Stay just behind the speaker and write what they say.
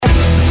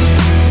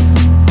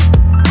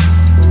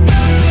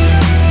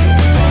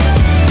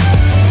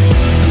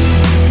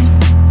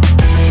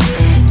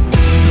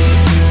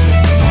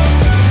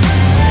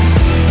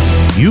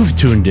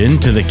tuned in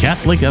to the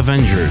Catholic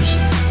Avengers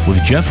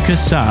with Jeff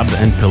Kassab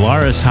and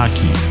Pilaris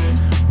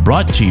Haki,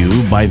 brought to you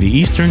by the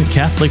Eastern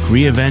Catholic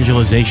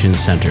Re-Evangelization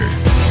Center.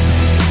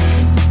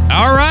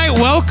 All right,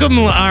 welcome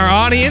our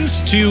audience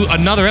to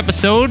another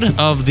episode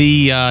of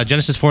the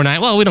Genesis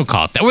 4-9. Well, we don't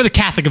call it that. We're the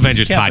Catholic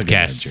Avengers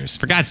podcast. Avengers.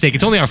 For God's sake,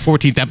 it's only our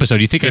 14th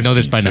episode. You think 15, I know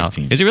this by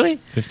 15. now? Is it really?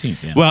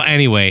 15th, yeah. Well,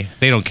 anyway,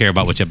 they don't care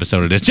about which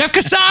episode it is. Jeff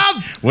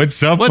Kassab!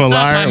 What's up, What's Pilar?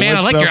 up, my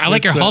man? What's I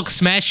like your Hulk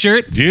smash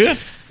shirt. Do you?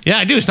 Yeah,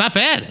 I do. It's not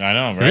bad. I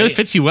know, right? It really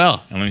fits you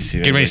well. Let me see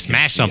that. Get ready to I can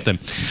smash see something.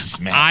 it.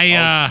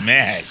 Smash.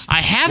 Smash. I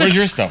have Where's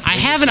your stuff? I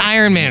have an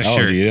Iron Man Oh,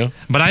 shirt. do you?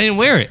 But I didn't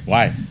wear it.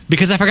 Why?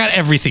 Because I forgot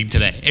everything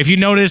today. If you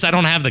notice, I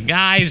don't have the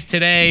guys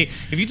today.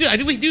 If you do,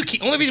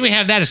 only reason we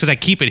have that is because I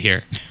keep it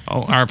here.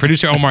 Oh, our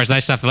producer Omar is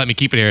nice enough to let me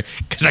keep it here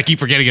because I keep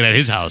forgetting it at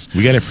his house.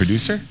 We got a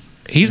producer?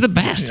 He's the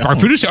best. Oh. Our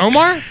producer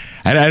Omar.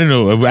 I don't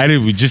know.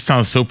 We just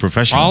sound so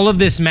professional. All of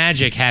this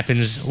magic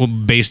happens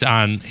based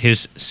on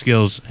his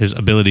skills, his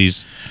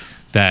abilities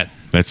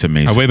That's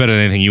amazing. are way better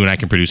than anything you and I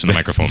can produce on the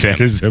microphone. That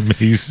man. is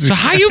amazing. So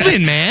how you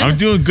been, man? I'm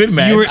doing good,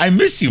 man. I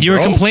miss you, You bro.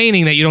 were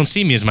complaining that you don't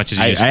see me as much as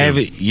you I used to.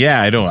 haven't.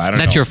 Yeah, I don't know.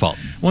 That's your fault.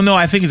 Well, no,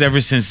 I think it's ever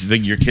since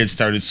your kids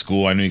started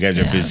school. I know you guys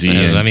are busy.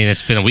 and I mean,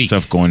 it's been a week.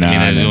 stuff going I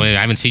on, and I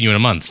haven't seen you in a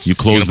month. You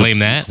closed gonna blame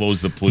that? Close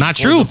the pool. Not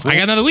Close true. the pool? I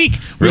got another week. We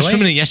were Really?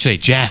 swimming in it yesterday.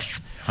 Jeff,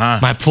 Huh?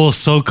 my pool's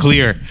so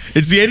clear.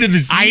 It's the end of the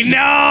season. I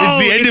know.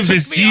 It's the end It of the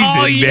took me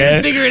all season, year to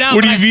man. figure it out,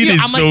 What do but you mean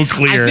it's so I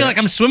clear? feel like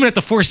I'm swimming at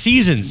the Four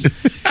Seasons.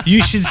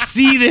 You should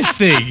see this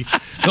thing.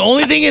 The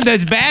only thing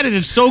that's bad is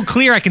it's so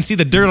clear I can see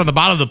the dirt on the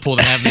bottom of the pool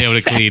that I haven't been able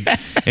to clean.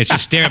 It's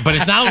just staring, but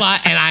it's not a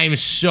lot, and I'm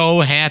so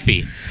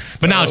happy.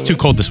 But now it's too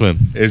cold to swim.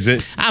 Is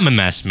it? I'm a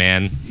mess,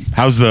 man.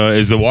 Is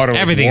the water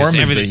Everything's- warm?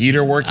 everything- Is the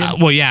heater working?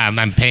 Well, yeah,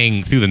 I'm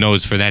paying through the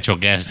nose for natural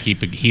gas to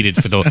keep it heated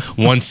for the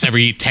once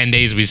every 10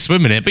 days we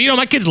swim in it. But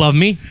my kids love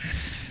me,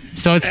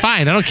 so it's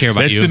fine. I don't care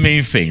about That's you. the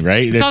main thing,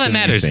 right? That's all that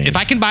matters. If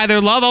I can buy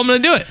their love, I'm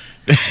going to do it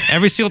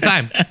every single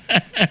time.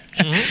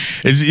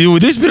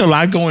 There's been a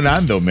lot going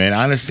on, though, man.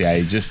 Honestly, I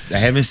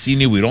haven't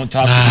seen you. We don't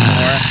talk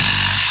anymore.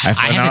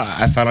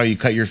 I found out you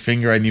cut your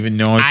finger. I didn't even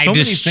know. I So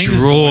many things going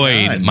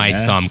destroyed on, my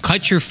man. thumb.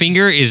 Cut your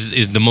finger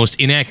is the most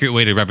inaccurate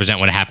way to represent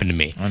what happened to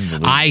me.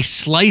 Unbelievable. I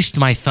sliced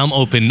my thumb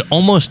open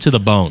almost to the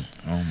bone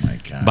Oh my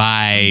god!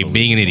 by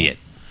being an idiot.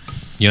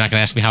 You're not going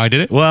to ask me how I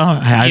did it? Well,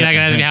 You're not going to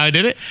ask me how I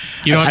did it?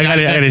 You know what I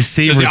gotta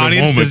savor the moment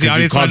Does the because you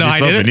audience want to know called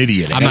how I did yourself it? an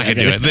idiot. I'm not going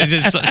to do it.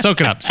 Just soak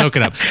it up. Soak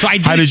it up. So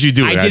How did you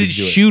do it? I How did did it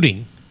you do it?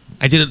 shooting.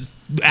 I did it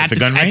at the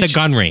gun range? At the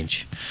gun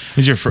range.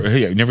 Was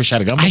you never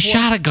shot a gun before? I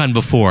shot a gun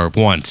before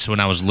once when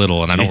I was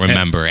little, and I don't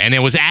remember. And it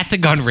was at the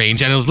gun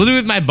range, and it was literally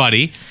with my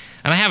buddy.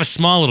 And I have a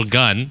small little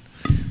gun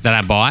that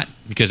I bought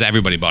because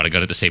everybody bought a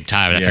gun at the same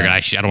time. And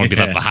I figured I don't want to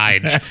be left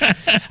behind.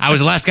 I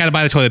was the last guy to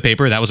buy the toilet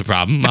paper. That was a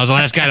problem. I was the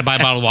last guy to buy a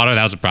bottle of water.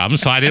 That was a problem.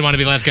 So I didn't want to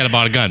be the last guy to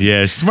buy a gun.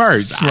 Yeah,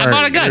 smart. I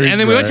bought a gun. Very And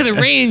then we went to smart.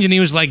 the range, and he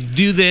was like,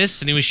 do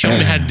this. And he was showing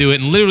me how to do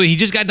it. And literally, he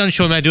just got done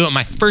showing me how to do it.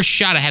 My first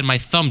shot, I had my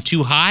thumb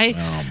too high.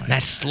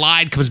 That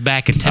slide comes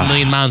back at 10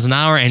 million miles an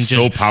hour and So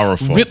just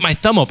powerful. ripped my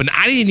thumb open.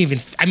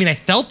 I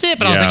felt it,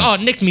 but I was Yeah. like,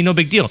 oh, it nicked me, no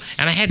big deal.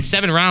 And I had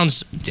 7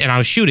 rounds, and I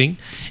was shooting,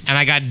 and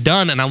I got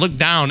done, and I looked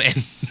down,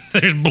 and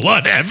there's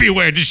blood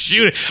everywhere, just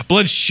shooting.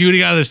 Blood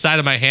shooting out of the side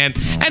of my hand.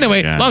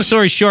 Anyway, gosh. long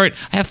story short,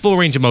 I have full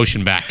range of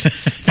motion back,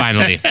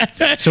 finally.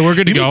 So we're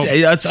good to go.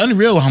 It's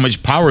unreal how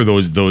much power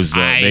those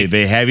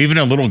they have, even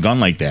a little gun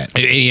like that.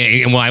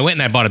 Well, I went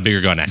and I bought a bigger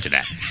gun after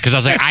that because I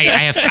was like,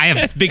 I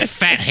have big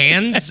fat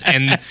hands,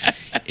 and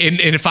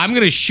if I'm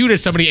gonna shoot at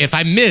somebody, if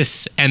I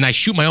miss and I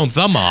shoot my own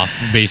thumb off,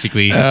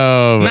 basically,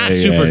 not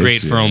super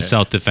great for own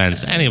self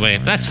defense. Anyway,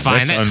 that's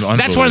fine. That's That's one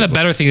of the unbelievable.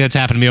 better things that's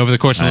happened to me over the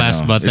course of the I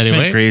last know. month. It's been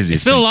Anyway, crazy.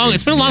 It's been a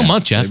long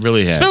month, Jeff. It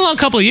really has. It's been a long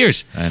couple of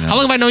years. I know. How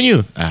long have I known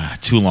you?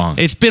 Too long.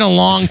 It's been a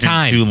long It's been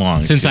time. too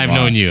long, since too I've long.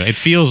 known you. It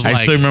feels I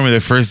like still remember the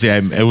first day.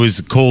 It was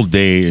a cold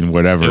day and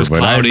whatever, It was but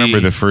I cloudy. remember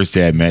the first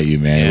day I met you,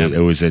 man. Yeah.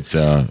 It was at.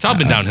 It's all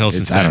been downhill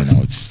since I then. don't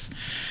know. It's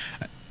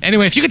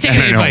Anyway, if you could take I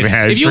any don't know, advice,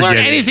 man. if you learn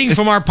Forget it. anything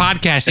from our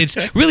podcast, it's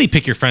really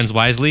pick your friends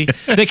wisely.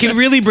 They can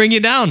really bring you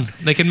down.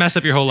 They can mess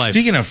up your whole life.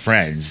 speaking of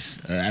friends.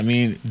 I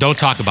mean, Don't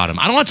talk about him.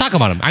 I don't want to talk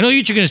about him. I know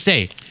what you're going to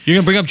say. You're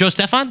going to bring up Joe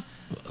Stefan?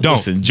 Don't.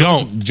 listen,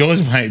 Don't.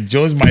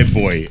 Joe's my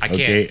boy. I can't.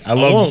 Okay, I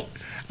won't.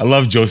 I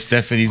love Joe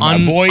Stefan. He's my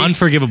boy.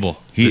 Unforgivable.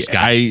 This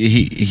guy.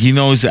 He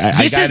knows.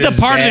 This is the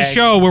part of the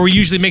show where we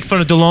usually make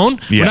fun of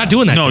DeLone. Yeah. We're not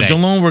doing that No, today.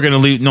 DeLone, we're gonna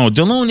leave. No,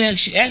 DeLone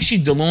actually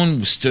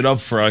DeLone stood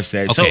up for us.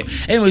 That Okay.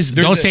 So, anyways,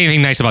 Don't say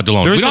anything nice about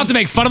DeLone. We there's don't have to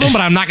make fun of him,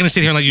 but I'm not going to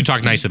sit here and let you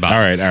talk nice about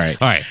him. All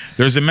right.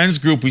 There's a men's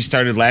group we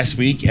started last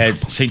week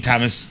at St.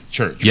 Thomas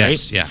Church.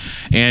 Yes, right?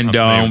 yeah. And I'm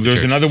familiar with the there's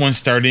church. another one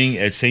starting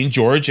at St.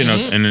 George in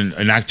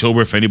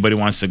October. If anybody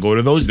wants to go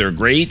to those, they're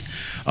great.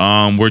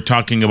 We're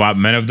talking about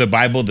Men of the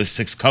Bible, the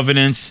 6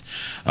 covenants.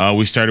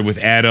 We started with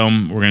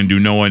Adam. We're going to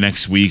do Noah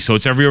next week. So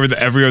it's every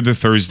other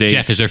Thursday.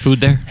 Jeff, is there food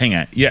there? Hang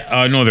on.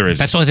 Yeah. No, there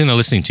isn't. That's the only thing they're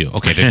listening to.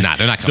 Okay, there's not.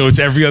 They're not So coming. it's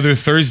every other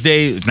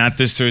Thursday, not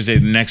this Thursday,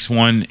 the next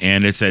one,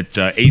 and it's at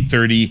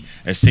 8:30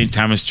 at St.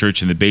 Thomas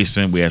Church in the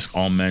basement. We ask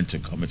all men to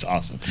come. It's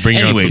awesome. Bring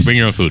your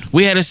own food.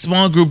 We had a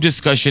small group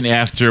discussion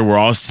after. We're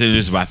all sitting.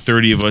 There's about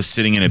 30 of us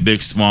sitting in a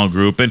big small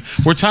group, and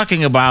we're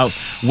talking about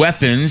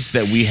weapons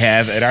that we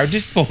have at our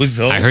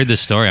disposal. I heard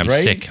this story. I'm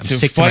right? sick. I'm to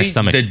sick to my fight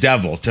stomach. the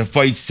devil, to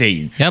fight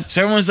Satan. Yep.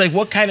 So everyone's like,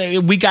 what kind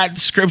of, we got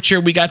scripture,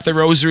 we got the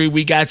rosary,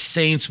 we got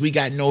saints, we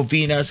got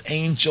novenas,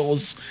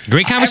 angels.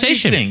 Great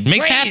conversation. everything.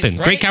 Makes Great, happen.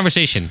 right? Great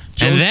conversation.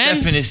 Joe And then,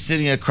 Stephan is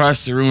sitting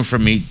across the room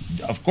from me.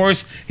 Of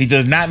course, he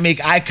does not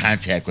make eye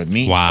contact with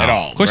me wow. at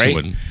all. Of course right? he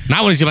wouldn't.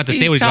 Not when he's about to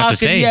say what he's about to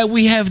say. Yeah,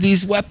 we have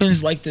these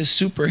weapons like the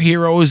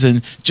superheroes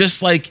and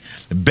just like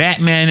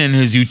Batman and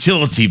his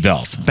utility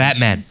belt.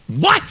 Batman.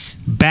 What?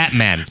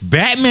 Batman.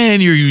 Batman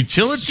and your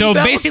utility So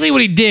belt? basically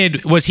what he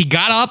did was he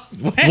got up,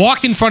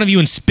 walked in front of you,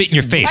 and spit in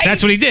your face. Right.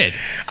 That's what he did.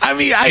 I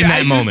mean, in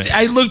that moment.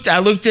 I looked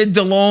at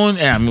DeLone,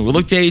 and we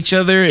looked at each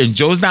other, and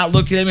Joe's not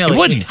looking at me. I'm He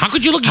like, wouldn't. How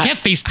could you look? You can't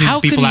face these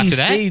people after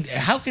that.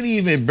 How could he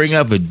even bring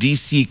up a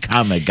DC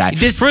comic guy?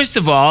 This- First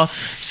of all,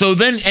 so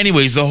then,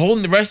 anyways,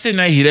 the rest of the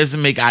night he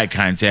doesn't make eye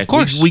contact. Of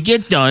course. we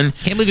get done.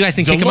 Can't believe you guys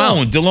didn't kick him out.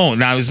 DeLone.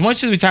 Now, as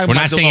much as we talk We're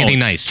about not saying DeLone, anything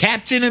nice.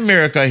 Captain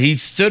America, he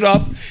stood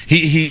up.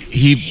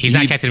 He's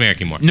not Captain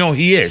America anymore. No,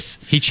 he is.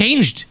 He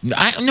changed.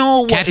 I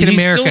know Captain he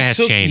America still has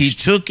took, changed. He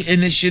took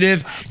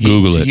initiative.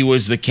 Google it. He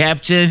was the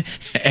captain,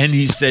 and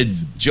he said,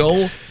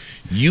 "Joe,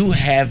 you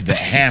have the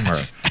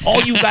hammer.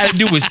 All you got to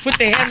do is put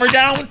the hammer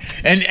down,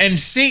 and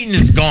Satan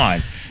is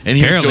gone." And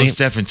here Apparently- Joe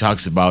Stephan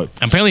talks about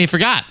Apparently he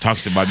forgot. the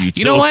utility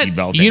You know what?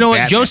 belt. You and know what?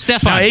 Batman. Joe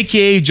Stephan. Now,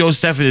 AKA Joe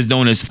Stephan is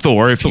known as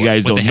Thor. If Thor, you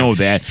guys with the don't know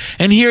hammer. that,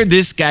 and here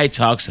this guy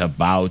talks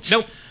about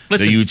Nope.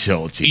 Listen, the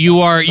utility. You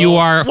belt. are So,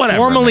 whatever,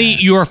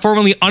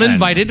 formally man.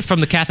 uninvited from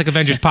the Catholic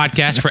Avengers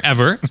podcast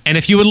forever. And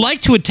if you would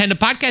like to attend a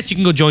podcast, you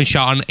can go join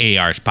Sean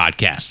AR's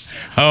podcast.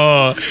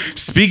 Oh,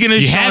 speaking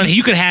of Sean,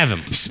 You could have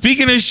him.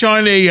 speaking of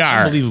Sean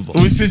AR, Unbelievable.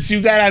 well, since you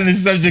got on the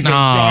subject of No,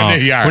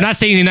 Sean AR, we're not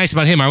saying anything nice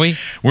about him, are we?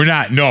 We're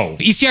not. No.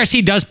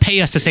 ECRC does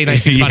pay us to say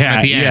nice things about him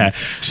at the end.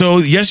 So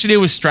yesterday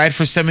was Stride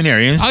for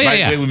Seminarians. Oh, yeah, By the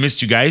yeah. way, we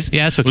missed you guys.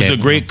 Yeah, that's It was okay. a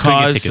great Couldn't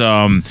get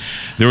cause.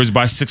 tickets. There was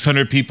about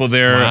 600 people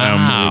there,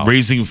 Wow.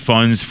 raising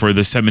funds for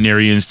the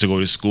seminarians to go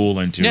to school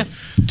and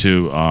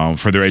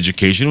for their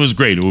education. It was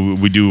great.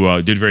 We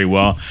did very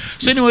well.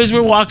 So, anyways,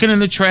 we're walking in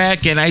the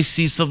track, and I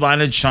see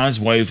Silvana, Sean's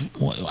wife.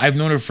 I've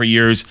known her for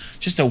years.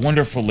 Just a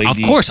wonderful lady.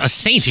 Of course, a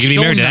saint. You're going to be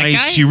So married to nice.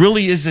 that guy? She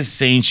really is a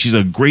saint. She's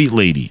a great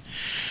lady.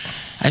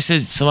 I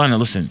said, Silvana,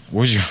 listen,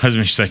 where's your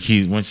husband? She's like,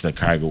 he went to the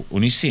car. I go,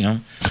 when you see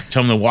him,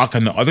 tell him to walk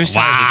on the other side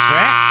of the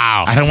track.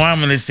 Wow. I don't want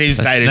him on the same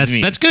side as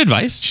me. That's good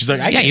advice. She's like,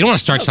 I yeah, get you it. don't want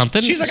to start something.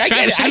 She's like, I Strive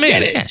get it. for I some get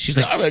minutes. it. Yeah, she's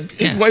So like, I'm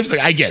his yeah. wife's like,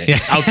 I get it. Yeah.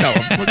 I'll tell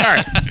him. I'm like, all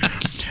right.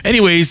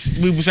 Anyways,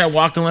 we started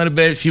walking a little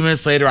bit. A few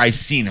minutes later, I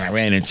seen her. I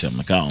ran into him.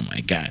 Like, oh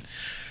my God.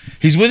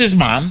 He's with his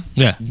mom,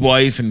 Yeah.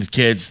 wife, and the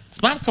kids.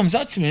 His mom comes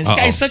up to me. This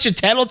guy's such a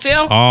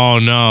tattletale. Oh,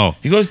 no.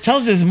 He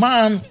tells his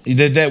mom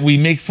that we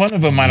make fun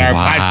of him on our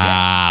podcast.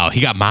 Wow.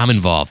 He got mom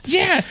involved.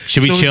 Yeah.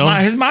 Should we chill?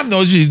 His mom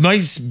knows she's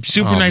nice,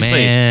 super Oh, nice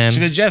man. lady.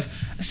 She goes,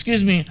 Jeff,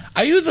 excuse me,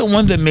 are you the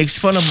one that makes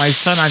fun of my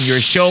son on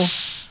your show?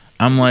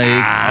 I'm like,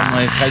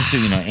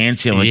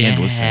 Auntie, I'm like,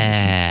 hey, listen,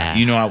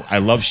 I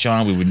love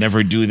Sean. We would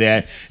never do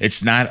that.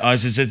 It's not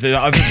us. It's the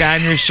other guy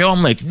on your show.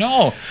 I'm like,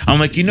 no. I'm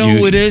like, you know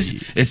who it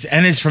is? It's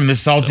Ennis from the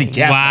Salty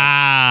Cat.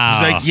 Wow.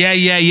 He's like,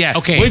 yeah.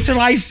 Okay. Wait till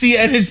I see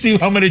Ennis, see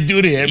what I'm going to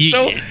do to him.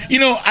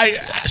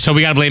 So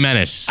we got to blame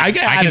Ennis. I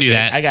can do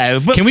that. I got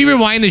it. But- Can we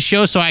rewind the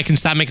show so I can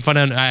stop making fun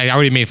of I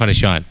already made fun of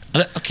Sean.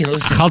 Okay,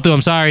 listen. Khaltu,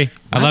 I'm sorry.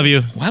 I love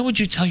you. Why would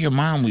you tell your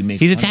mom we make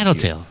He's a fun of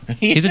you? tattletale.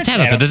 He's a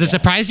tattletale. Does it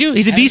surprise you?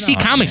 He's a I don't DC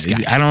know, Comics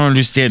man. guy. I don't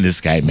understand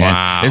this guy, man.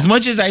 Wow. As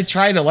much as I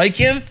try to like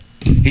him,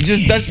 he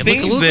just does Look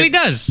things what that he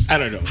does. I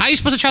don't know. How are you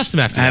supposed to trust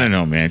him after that? I don't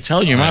know, man.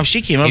 Tell your mom.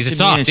 She came up He's to a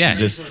soft, me and yeah. she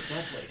just.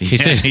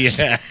 He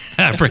said,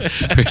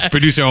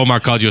 Producer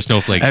Omar called you a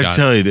snowflake, I Sean.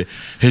 tell you,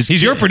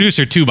 He's your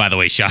producer too, by the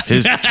way, Sean.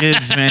 His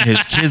kids, man.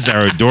 His kids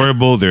are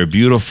adorable. They're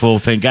beautiful.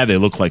 Thank God they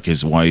look like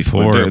his wife.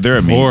 But they're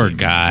amazing. Poor man.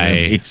 guy.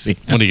 They're amazing.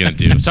 What are you gonna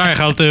do? Sorry,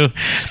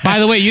 Khaltu. By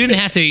the way, you didn't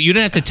have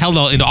to tell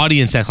the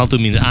audience that Khaltu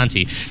means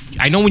auntie.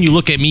 I know when you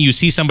look at me, you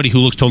see somebody who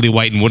looks totally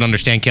white and would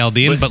understand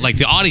Chaldean, but like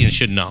the audience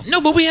should know. No,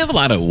 but we have a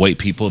lot of white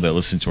people that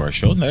listen to our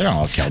show. They're not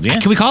all Chaldean.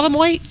 Can we call them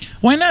white?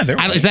 Why not? They're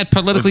white. Is that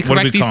politically What do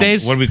we correct these call them?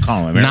 days? What do we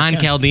call them? American?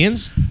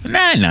 Non-Chaldeans?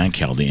 Nah,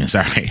 non-Chaldeans.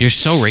 All right. You're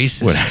so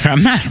racist. Whatever.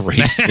 I'm not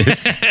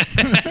racist.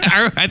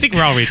 I think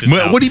we're all racist.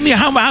 What, now. what do you mean?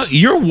 How about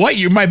you're white?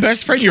 You're my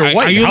best friend. You're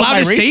white. Are you How am allowed I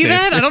to say racist?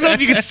 that? I don't know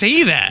if you can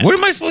say that. What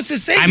am I supposed to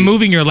say? I'm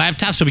moving your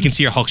laptop so we can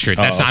see your Hulk shirt.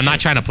 I'm not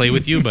trying to play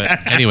with you,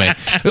 but anyway.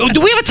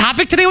 Do we have a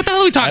topic today? What the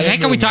hell are we talking? I don't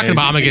Heck, are we know, talking man.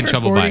 about? I'm gonna Is get in it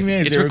trouble by. recording,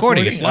 man? Is It's it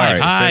recording. recording? It's live. All right,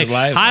 it Hi, says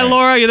live. hi, All right.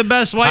 Laura. You're the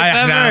best wife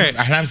Hi, ever.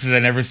 Ahnam says I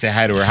never say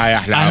hi to her. Hi,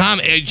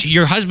 Ahnam.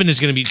 Your husband is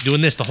going to be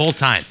doing this the whole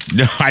time.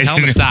 No, I Tell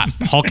him to didn't. stop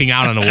hulking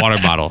out on a water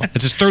bottle.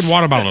 It's his third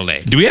water bottle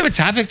today. Do we have a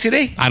topic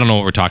today? I don't know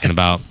what we're talking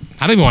about.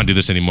 I don't even want to do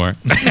this anymore.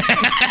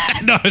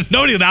 No,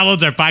 nobody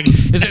downloads our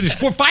podcast. There's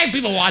 5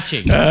 people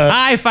watching.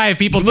 Hi, 5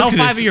 people. Tell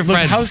 5 of your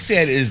friends. How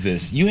sad is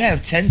this? You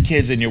have 10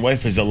 kids and your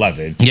wife is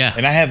 11. Yeah.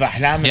 And I have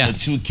Ahlam Yeah. and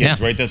 2 kids,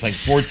 Yeah. right? That's like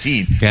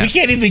 14. Yeah. We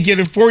can't even get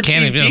 14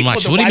 Can't even people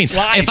watch. to What do you watch mean?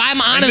 live. If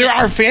I'm on And they're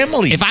our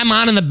family. If I'm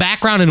on in the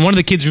background in one of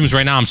the kids' rooms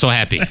right now, I'm so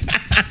happy.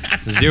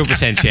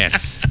 0%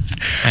 chance.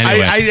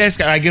 Anyway. I ask,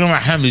 I get on my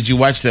Ahlam, did you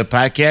watch the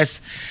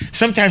podcast?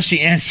 Sometimes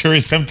she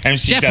answers,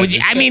 sometimes she Jeff, doesn't. would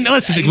you, I mean,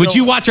 listen, would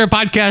you watch our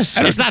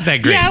podcast? It's not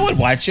that great. Yeah, I would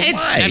watch it. It's,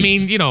 Why? I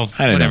mean, you know,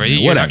 I don't know, whatever. man.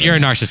 You're, Whatever. you're a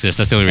narcissist.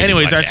 That's the only reason.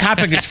 Anyways, you our watch it.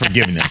 topic is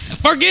forgiveness.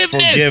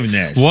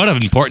 Forgiveness. What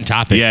an important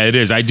topic. Yeah, it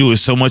is. I do it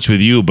so much with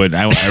you, but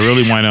I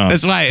really want to.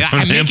 That's why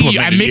I'm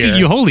making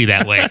you holy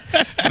that way.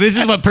 This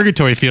is what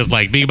purgatory feels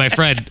like, being my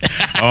friend.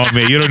 Oh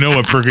man, you don't know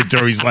what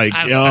purgatory's like.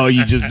 Oh,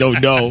 you just don't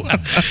know.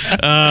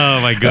 Oh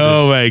my goodness.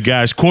 Oh my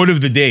gosh. Quote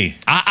of the day.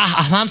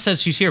 Ahlam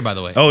says she's here, by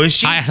the way. Oh, is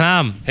she? Hi,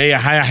 Ahlam. Hey,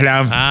 hi,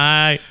 Ahlam.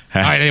 Hi.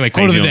 All right, anyway, How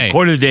quote you of the doing? day.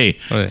 Quote of the day.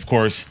 Okay. Of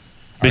course.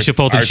 Bishop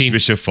Fulton Sheen.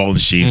 Archbishop Fulton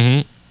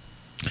Sheen.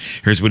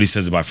 Here's what he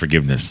says about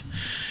forgiveness.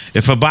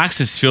 If a box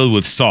is filled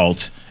with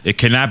salt, it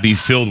cannot be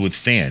filled with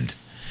sand.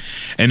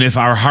 And if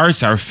our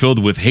hearts are filled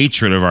with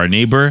hatred of our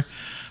neighbor,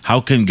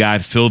 how can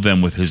God fill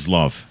them with his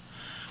love?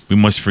 We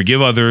must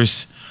forgive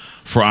others,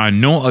 for on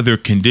no other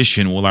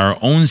condition will our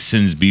own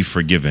sins be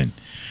forgiven.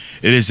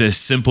 It is as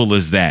simple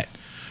as that.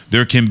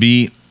 There can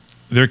be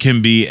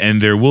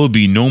and there will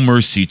be no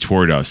mercy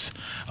toward us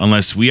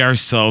unless we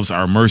ourselves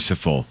are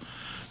merciful.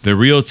 The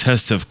real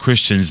test of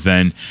Christians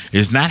then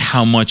is not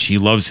how much he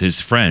loves his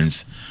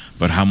friends,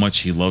 but how much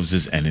he loves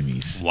his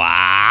enemies.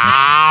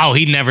 Wow.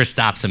 He never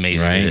stops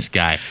amazing, Right? this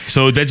guy.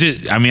 So that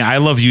just, I mean, I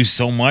love you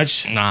so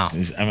much. No. I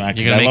mean, 'cause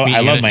You're gonna make me- I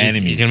you're love gonna- my you're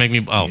enemies. gonna make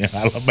me- oh. Yeah,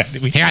 I love my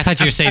enemies. Here, I thought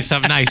you were saying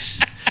something nice.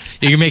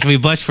 You're making me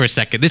blush for a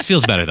second. This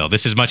feels better, though.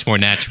 This is much more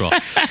natural.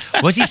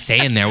 What's he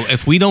saying there?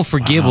 If we don't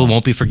forgive, we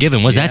won't be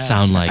forgiven. What does that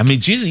sound like? I mean,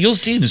 Jesus, you'll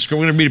see in the scripture.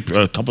 We're going to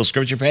read a couple of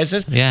scripture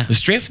passages. Yeah. It's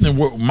straight from the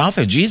mouth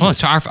of Jesus. oh,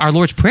 it's our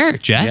Lord's Prayer,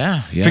 Jeff.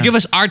 Yeah, yeah. Forgive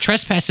us our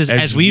trespasses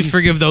as we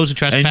forgive those who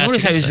trespass And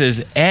notice how he against us.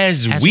 says,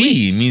 as As we,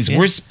 we. means Yeah.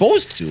 we're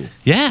supposed to.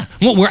 Yeah.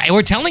 Well,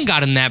 we're telling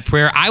God in that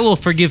prayer, I will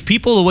forgive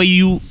people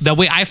the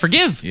way I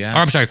forgive. Yeah. Or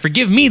I'm sorry,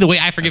 forgive me the way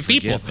I forgive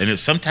people. And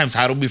it's sometimes,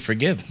 how do we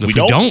forgive? If we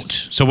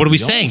don't. So what are we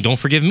don't. saying? Don't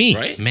forgive me.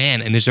 Right. Man,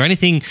 and is there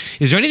anything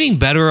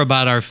better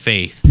about our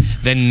faith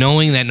than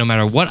knowing that no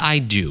matter what I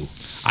do,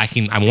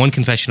 I'm one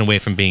confession away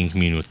from being in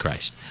communion with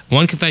Christ.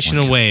 One confession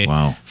away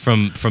Wow.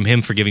 from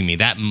him forgiving me.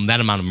 That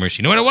amount of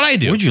mercy. No matter what I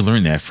do. Where'd you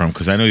learn that from?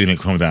 Because I know you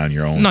didn't come down on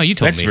your own. No, you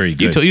told That's me. very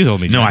good. You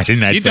told me. No, Jeff. I did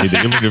not You say told-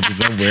 that. You learned it from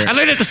somewhere. I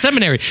learned it at the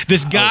seminary.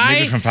 This guy.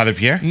 Maybe from Father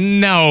Pierre?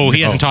 No,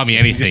 he hasn't taught me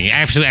anything.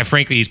 Actually,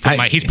 frankly, he's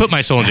put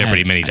my soul in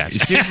jeopardy many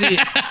times. Seriously,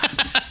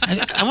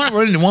 I want to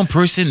run into one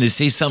person to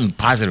say something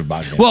positive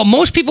about him. Well,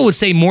 most people would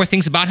say more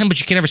things about him, but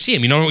you can never see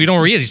him. You know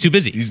where he is. He's too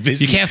busy. He's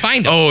busy. You can't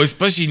find him. Oh,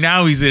 especially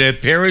now he's in a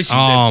parish. He's Oh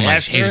a my!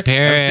 pastor He's of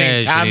parish.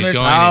 St. Thomas. He's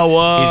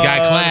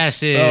got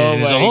classes. Oh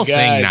There's a my whole thing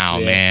gosh, now,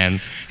 man.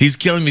 He's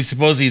killing me.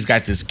 Supposedly he's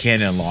got this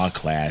canon law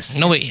class.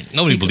 Nobody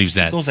believes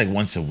that. He goes like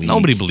once a week.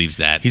 Nobody believes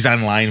that. He's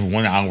online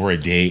 1 hour a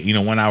day.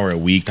 1 hour a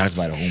week. Talks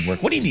about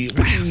homework. What do you need?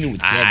 What do you need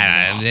with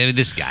canon law?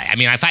 This guy. I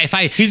mean, if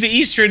I He's an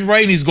Eastern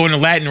Rite and he's going to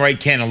Latin Rite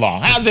canon law.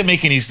 How does that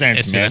make any sense,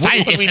 listen,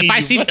 man? if I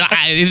see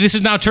this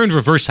is now turned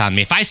reverse on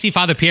me. If I see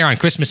Father Pierre on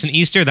Christmas and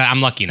Easter, that I'm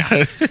lucky now.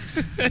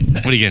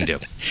 What are you gonna do?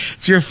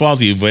 It's your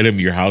fault you invite him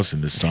to your house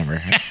in the summer.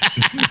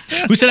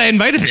 Who said I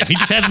invited him? He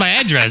just has my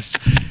address.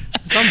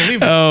 It's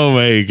unbelievable. Oh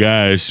my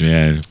gosh,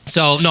 man.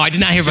 So no, I did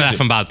not hear about that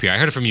from Father Pierre. I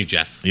heard it from you,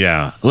 Jeff.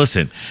 Yeah.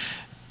 Listen,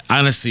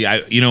 honestly,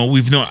 I've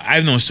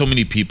known so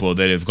many people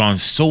that have gone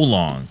so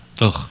long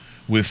Ugh.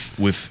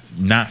 with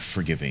not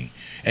forgiving.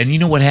 And you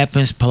know what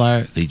happens,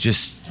 Pilar?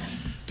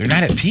 They're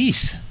not at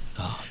peace.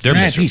 They're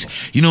not at miserable.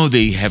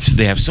 peace.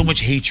 They have so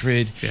much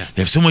hatred. Yeah.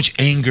 They have so much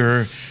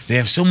anger. They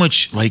have so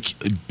much like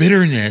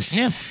bitterness.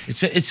 Yeah.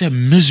 It's a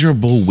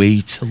miserable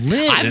way to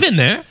live. I've been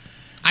there.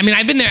 I mean,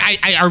 I've been there.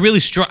 I really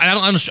struggle.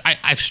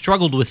 I've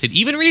struggled with it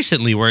even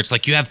recently, where it's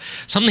like you have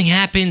something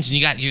happens and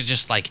you're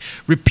just like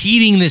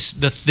repeating this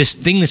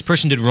thing this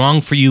person did wrong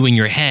for you in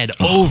your head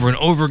over and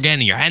over again,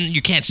 and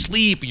you can't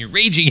sleep and you're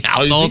raging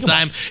out the whole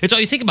time. It's all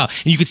you think about,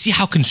 and you can see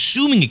how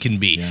consuming it can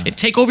be. Yeah. It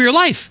take over your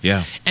life.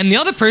 Yeah. And the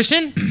other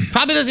person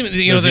probably doesn't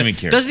even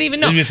care. Doesn't even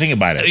know. Doesn't even think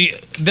about it.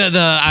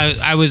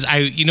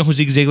 You know who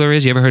Zig Ziglar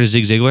is? You ever heard of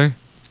Zig Ziglar?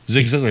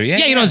 Zig Ziglar, yeah.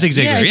 Yeah, you know Zig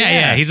Ziglar.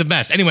 Yeah. He's the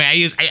best. Anyway,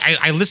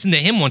 I listened to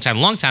him one time, a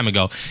long time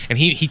ago, and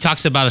he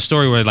talks about a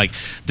story where like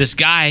this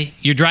guy,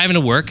 you're driving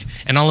to work,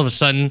 and all of a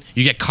sudden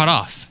you get cut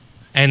off,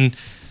 and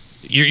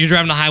you're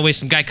driving the highway,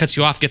 some guy cuts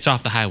you off, gets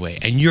off the highway,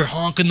 and you're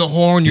honking the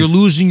horn, you're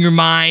losing your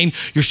mind,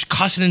 you're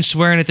cussing and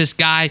swearing at this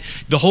guy.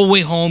 The whole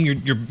way home, or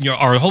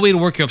the whole way to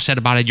work, you're upset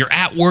about it. You're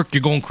at work,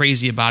 you're going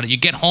crazy about it. You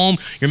get home,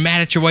 you're mad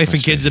at your wife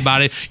and kids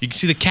about it. You can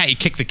see the cat, you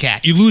kick the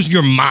cat. You lose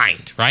your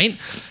mind, right?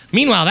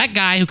 Meanwhile, that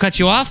guy who cut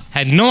you off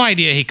had no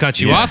idea he cut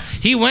you off.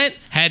 He went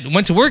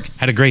went to work,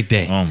 had a great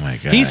day. Oh my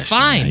gosh. He's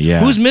fine. Yeah.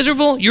 Who's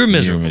miserable? You're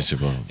miserable. You're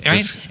miserable.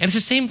 Right? And it's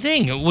the same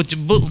thing. What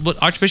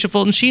Archbishop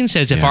Fulton Sheen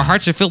says, if Yeah. our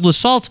hearts are filled with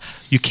salt,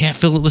 you can't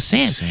fill it with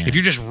sand. If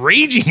you're just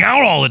raging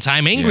out all the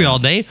time, angry all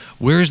day,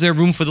 where is there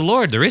room for the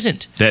Lord? There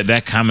isn't.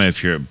 That comment,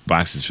 if your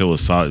box is filled with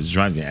salt, is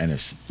driving me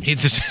Ennis. He's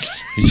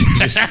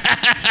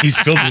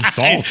filled with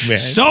salt, man.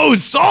 So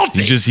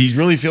salty. He's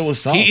really filled with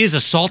salt. He is a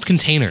salt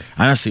container.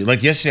 Honestly,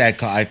 like yesterday,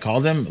 I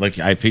called him. Like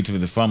I picked up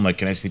the phone. I'm like,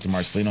 can I speak to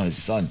Marcelino,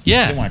 his son?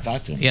 Yeah. I didn't want to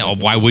talk to him. Yeah, well,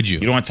 why would you?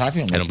 You don't want to talk to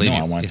him? I'm I like, don't believe no,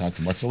 you. I want to talk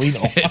to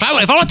Marcelino. If I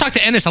want to talk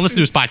to Ennis, I'll listen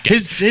to his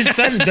podcast. His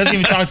son doesn't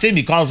even talk to him.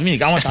 He calls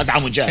me. I want to talk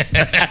down with Jeff.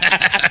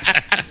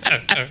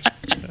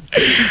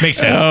 Makes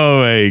sense. Oh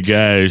my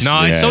gosh.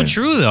 No, it's so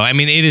true though. I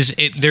mean,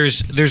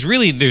 there's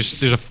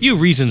a few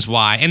reasons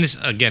why, and this,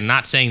 again,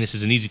 not saying this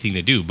is an easy thing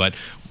to do, but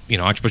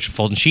Archbishop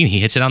Fulton Sheen, he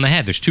hits it on the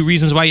head. There's two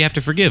reasons why you have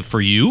to forgive: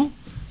 for you,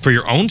 for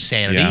your own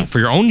sanity, for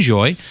your own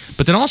joy,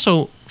 but then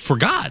also for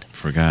God.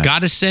 For God.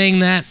 God is saying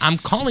that I'm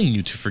calling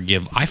you to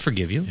forgive. I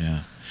forgive you.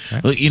 Yeah.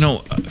 Right? Well,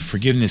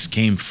 forgiveness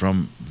came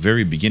from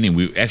very beginning.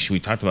 We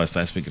talked about this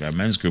last week in our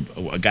men's group.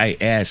 A guy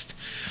asked,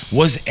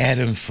 "Was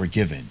Adam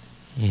forgiven?"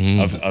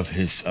 Of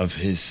his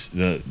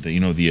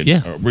original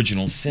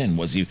sin?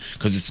 Was he,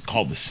 because it's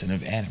called the sin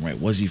of Adam, right?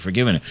 Was he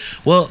forgiven?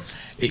 Well,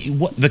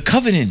 the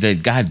covenant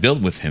that God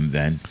built with him,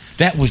 then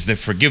that was the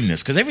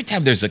forgiveness. Because every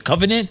time there's a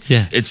covenant,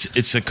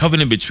 it's a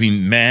covenant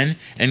between man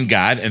and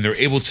God, and they're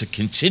able to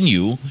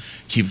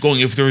keep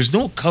going. If there is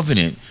no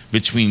covenant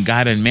between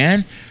God and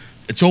man,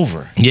 it's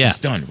over. Yeah, it's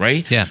done,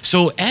 right? Yeah.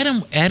 So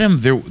Adam,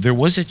 there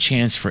was a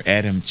chance for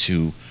Adam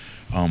to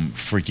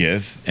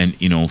forgive, and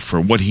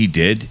for what he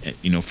did,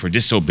 for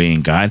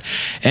disobeying God,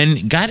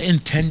 and God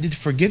intended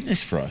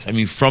forgiveness for us. I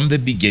mean, from the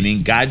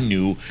beginning, God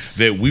knew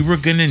that we were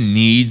going to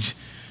need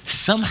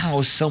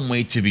somehow, some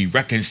way to be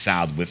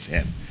reconciled with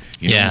Him.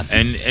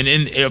 And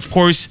of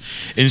course,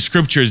 in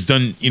Scripture, it's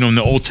done. In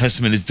the Old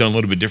Testament, it's done a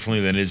little bit differently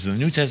than it is in the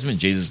New Testament.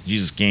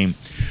 Jesus came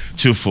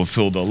to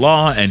fulfill the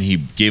law, and He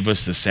gave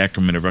us the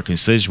sacrament of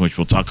reconciliation, which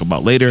we'll talk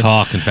about later.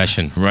 Oh,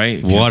 confession!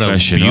 Right? What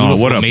confession. a beautiful,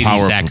 what a amazing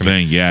powerful sacrament!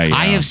 thing. Yeah.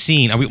 I have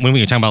seen. When we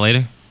were talking about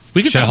later.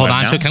 We can Should I hold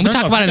on now. to it? Can we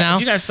talk about it now?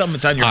 You got something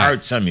that's on your All right.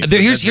 heart, send me.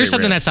 Here's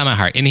something that's on my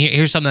heart, and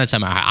here's something that's on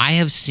my heart. I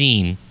have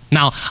seen.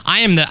 Now,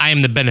 I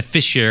am the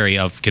beneficiary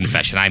of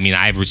confession. I mean,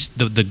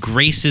 the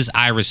graces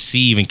I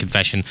receive in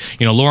confession.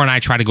 Laura and I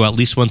try to go at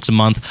least once a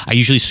month. I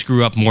usually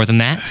screw up more than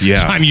that.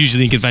 Yeah. So I'm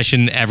usually in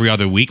confession every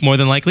other week, more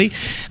than likely.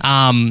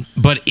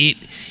 But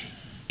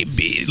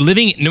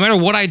living, no matter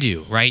what I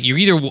do, right? You're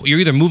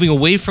either moving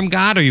away from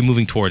God or you're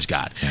moving towards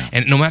God. Yeah.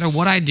 And no matter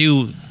what I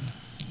do,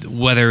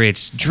 whether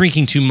it's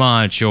drinking too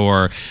much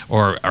or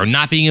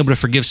not being able to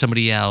forgive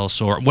somebody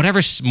else or whatever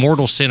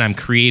mortal sin I'm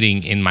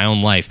creating in my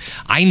own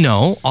life, I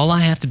know all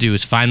I have to do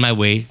is find my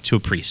way to a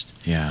priest.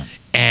 Yeah.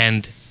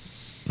 And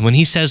when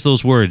he says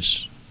those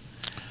words,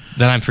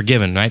 that I'm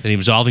forgiven, right? That He's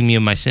absolving me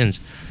of my sins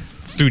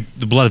through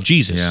the blood of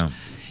Jesus. Yeah.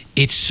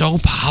 It's so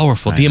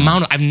powerful.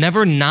 I've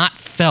never not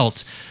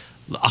felt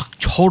a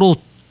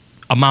total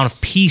amount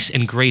of peace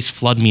and grace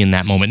flood me in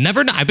that moment.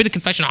 I've been to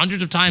confession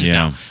hundreds of times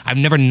now. I've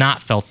never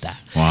not felt that.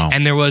 Wow.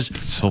 And there was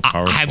so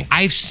powerful.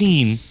 I've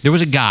seen, there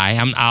was a guy,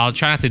 I'll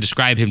try not to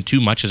describe him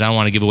too much because I don't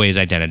want to give away his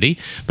identity,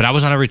 but I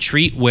was on a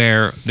retreat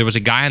where there was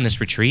a guy on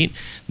this retreat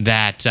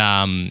that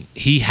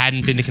he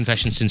hadn't been to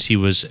confession since he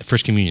was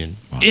First Communion.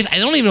 Wow. I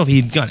don't even know if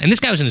he'd gone. And this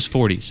guy was in his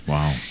 40s.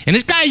 Wow. And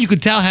this guy, you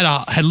could tell,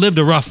 had lived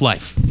a rough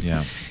life.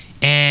 Yeah.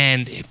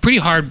 And pretty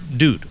hard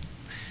dude.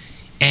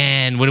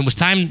 And when it was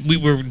time, we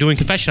were doing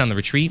confession on the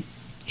retreat,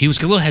 he was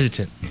a little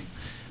hesitant.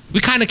 We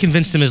kind of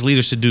convinced him as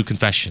leaders to do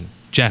confession.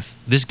 Jeff,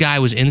 this guy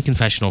was in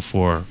confessional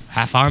for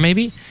half hour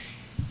maybe.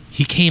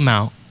 He came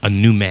out a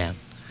new man.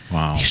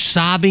 Wow.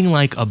 Sobbing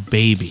like a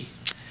baby.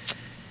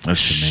 That's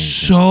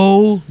amazing.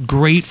 So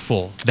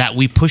grateful that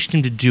we pushed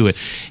him to do it.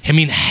 I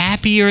mean,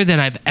 happier than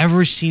I've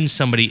ever seen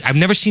somebody. I've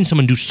never seen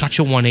someone do such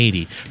a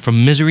 180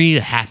 from misery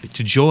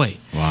to joy.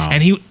 Wow.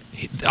 And he,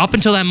 up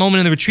until that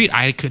moment in the retreat,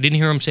 I didn't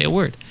hear him say a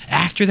word.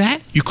 After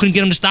that, you couldn't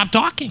get him to stop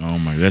talking. Oh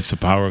my, that's the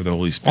power of the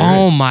Holy Spirit.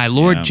 Oh my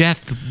Lord, Yeah.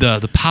 Jeff,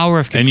 the power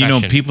of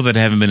confession. And people that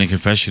haven't been in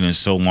confession in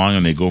so long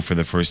and they go for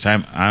the first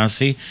time,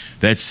 honestly,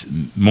 that's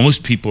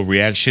most people's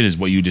reaction is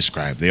what you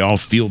described. They all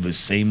feel the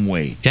same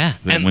way. Yeah.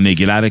 That And- when they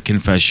get out of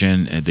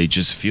confession, they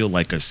just feel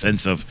like a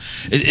sense of,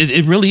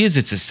 it really is,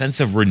 it's a sense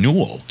of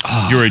renewal.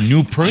 You're a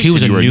new person. He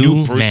was a You're new a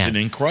new person man.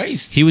 in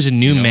Christ. He was a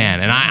new You know? man,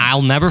 and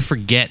I'll never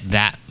forget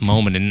that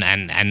moment and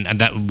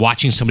that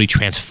watching somebody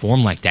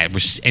transform like that,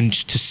 and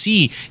to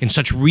see in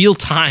such real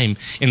time,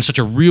 in such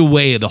a real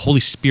way, the Holy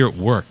Spirit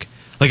work.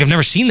 Like I've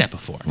never seen that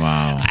before.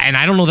 Wow. And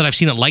I don't know that I've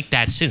seen it like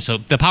that since. So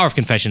the power of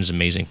confession is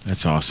amazing.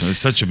 That's awesome. It's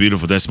such a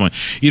beautiful testimony.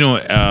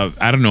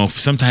 I don't know.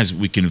 Sometimes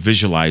we can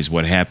visualize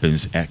what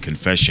happens at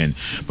confession,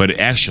 but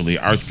actually,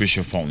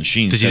 Archbishop Fulton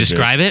Sheen Does he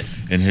describe it?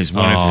 in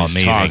one of his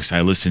amazing. talks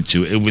I listened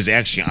to. It was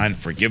actually on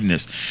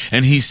forgiveness,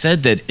 and he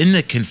said that in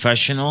the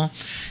confessional,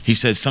 he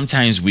said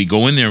sometimes we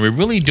go in there and we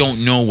really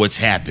don't know what's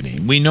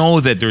happening. We know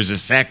that there's a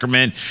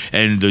sacrament,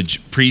 and the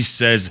priest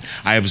says,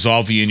 "I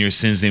absolve you in your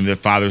sins, in the name of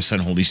the Father, Son,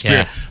 Holy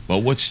Spirit." Yeah. But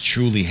what's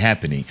truly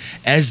happening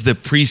as the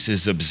priest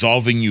is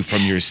absolving you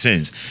from your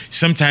sins?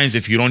 Sometimes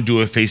if you don't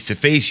do it face to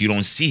face, you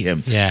don't see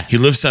him. Yeah. He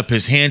lifts up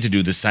his hand to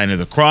do the sign of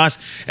the cross,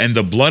 and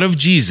the blood of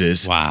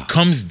Jesus Wow.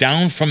 comes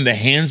down from the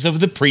hands of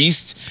the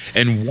priest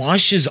and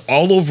washes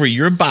all over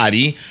your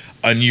body,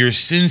 and your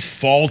sins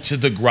fall to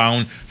the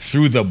ground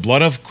through the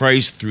blood of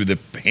Christ, through the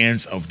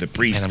hands of the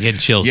priest. Man, I'm getting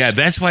chills. Yeah,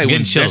 that's why I'm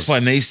getting when chills. that's why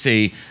they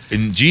say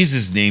in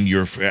Jesus' name,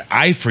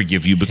 I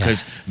forgive you,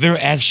 because they're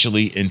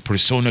actually in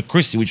persona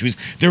Christi, which means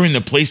they're in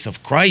the place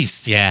of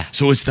Christ. Yeah.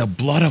 So it's the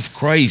blood of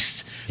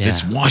Christ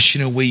that's Yeah.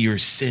 washing away your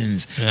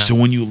sins. Yeah. So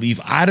when you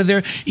leave out of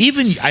there,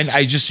 even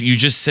you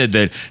just said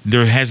that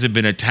there hasn't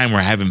been a time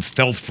where I haven't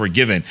felt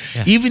forgiven.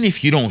 Yeah. Even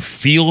if you don't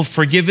feel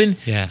forgiven,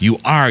 Yeah. you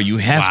are. You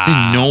have Wow.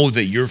 to know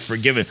that you're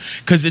forgiven,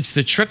 because it's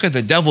the trick of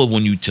the devil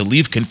when you to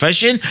leave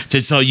confession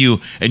to tell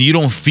you, and you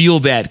don't feel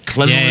that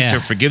cleanliness Yeah. or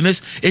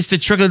forgiveness. It's the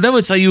trick of the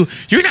devil to tell you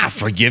you're not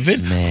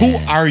forgiven. Man. Who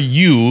are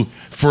you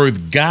for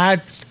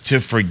God to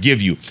forgive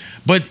you?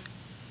 But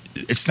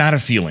it's not a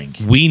feeling.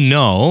 We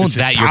know It's the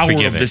that you're power of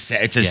forgiven. it's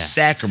a Yeah.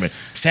 sacrament.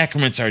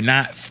 Sacraments are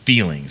not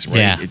feelings, right?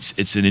 Yeah.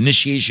 It's an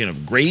initiation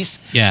of grace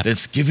Yeah.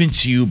 that's given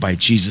to you by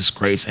Jesus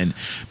Christ, and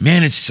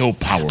man, it's so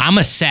powerful. I'm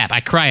a sap.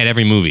 I cry at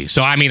every movie.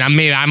 So I mean,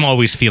 I'm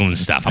always feeling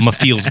stuff. I'm a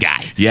feels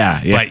guy.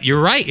 Yeah. But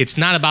you're right. It's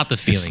not about the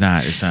feeling.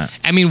 It's not.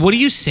 I mean, what do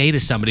you say to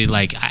somebody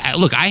like,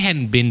 look, I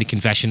hadn't been to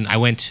confession. I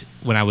went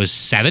when I was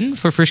 7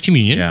 for First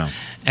Communion. Yeah.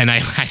 And I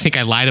think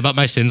I lied about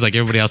my sins like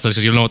everybody else does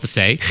because you don't know what to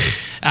say.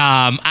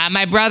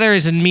 My brother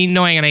is mean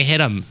annoying and I hit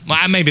him. Well,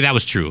 maybe that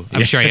was true.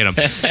 I'm sure I hit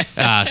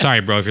him.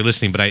 Sorry, bro, if you're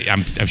listening, but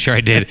I'm sure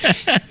I did.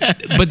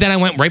 But then I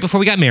went right before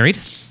we got married.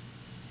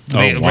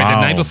 Wow. The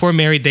night before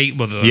married, you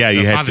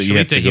had to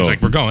he was go.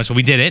 like, we're going. So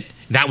we did it.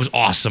 That was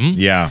awesome.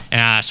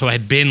 Yeah. So it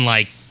had been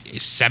like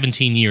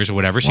 17 years or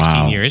whatever, 16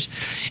 Wow. years.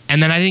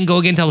 And then I didn't go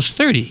again until I was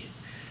 30.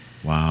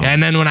 Wow.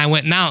 And then when I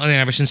went now, and then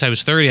ever since I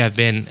was 30, I've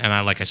been, and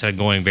I, like I said,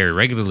 going very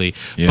regularly.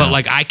 Yeah. But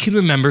like I can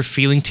remember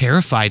feeling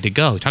terrified to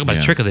go. Talk about a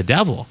Yeah. trick of the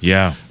devil.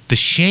 Yeah. The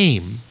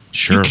shame.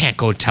 Sure. You can't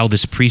go tell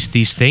this priest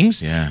these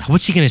things. Yeah.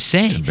 What's he going to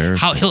say? It's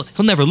embarrassing. He'll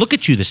never look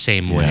at you the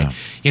same way.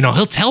 Yeah.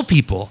 He'll tell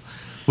people.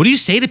 What do you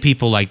say to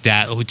people like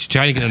that?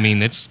 Trying to get, I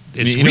mean, it's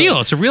real.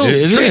 It's a real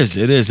It trick. is.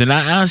 It is. And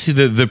honestly,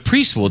 the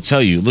priest will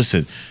tell you,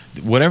 listen,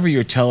 whatever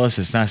you tell us,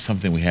 it's not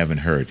something we haven't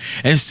heard.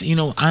 And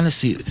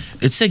honestly,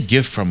 it's a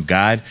gift from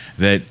God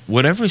that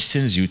whatever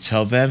sins you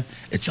tell them,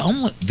 it's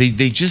almost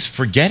they just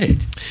forget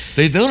it.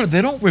 They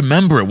don't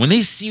remember it when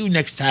they see you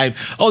next time.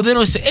 Oh, they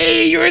don't say,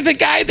 "Hey, you're the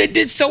guy that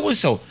did so and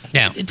so."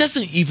 Yeah. It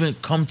doesn't even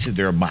come to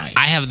their mind.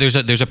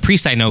 There's a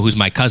priest I know who's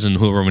my cousin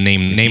who will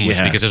remain nameless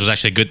Yeah. because this was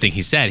actually a good thing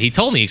he said. He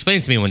told me, he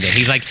explained it to me one day.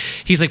 He's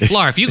like,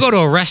 Pilar, if you go to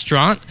a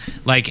restaurant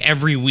like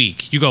every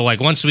week, you go like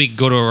once a week,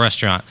 go to a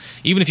restaurant,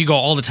 even if you go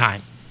all the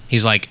time.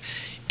 He's like,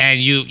 and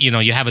you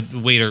have a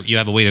waiter,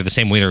 the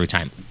same waiter every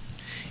time.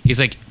 He's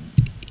like,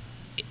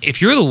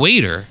 if you're the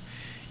waiter,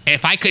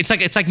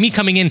 it's like me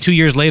coming in 2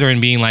 years later and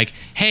being like,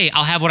 hey,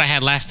 I'll have what I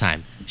had last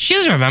time. She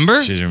doesn't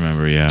remember. She doesn't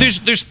remember. Yeah.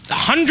 There's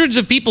hundreds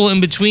of people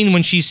in between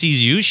when she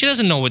sees you. She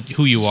doesn't know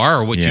who you are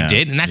or what you Yeah,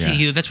 did, and that's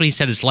yeah. that's what he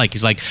said it's like.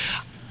 He's like,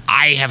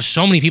 I have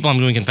so many people I'm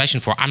doing confession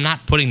for. I'm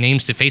not putting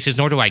names to faces,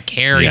 nor do I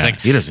care. Yeah, He's like,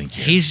 he doesn't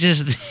care.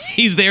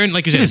 He's there, and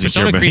like you He said, doesn't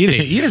care persona about,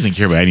 Christi. he doesn't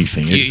care about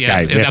anything. It's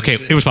Yeah, guy. okay,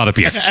 it was Father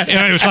Pierre.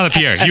 It was Father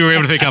Pierre. You were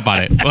able to pick up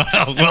on it.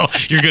 Well,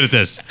 you're good at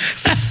this.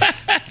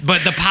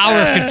 But the power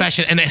of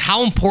confession, and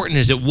how important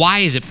is it? Why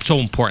is it so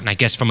important? I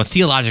guess from a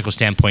theological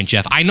standpoint,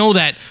 Jeff. I know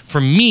that for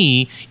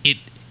me,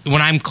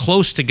 when I'm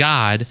close to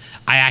God,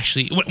 I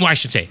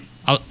should say,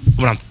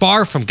 when I'm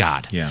far from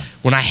God, Yeah.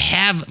 when I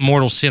have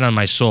mortal sin on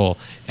my soul,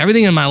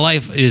 everything in my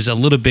life is a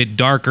little bit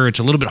darker. It's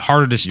a little bit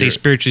harder to stay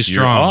spiritually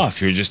strong. You're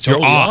off. You're just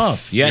totally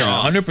off. Yeah, You're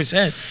off.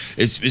 100%.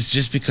 It's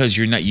just because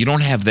you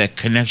don't have that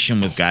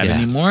connection with God Yeah.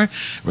 anymore,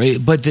 right?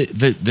 But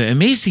the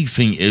amazing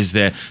thing is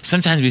that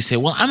sometimes we say,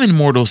 "Well, I'm in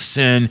mortal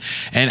sin,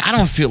 and I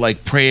don't feel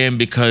like praying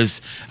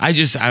because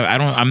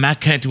I'm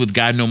not connected with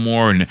God no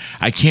more, and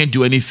I can't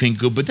do anything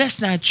good." But that's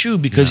not true,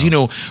 because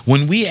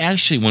when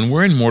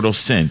we're in mortal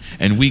sin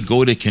and we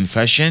go to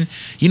confession,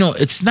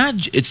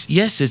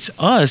 it's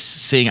us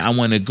saying, "I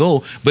want to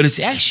go, but it's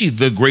actually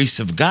the grace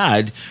of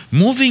God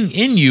moving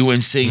in you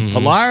and saying,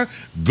 Pilar,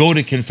 go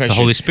to confession.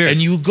 The Holy Spirit.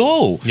 And you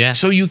go. Yeah.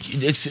 So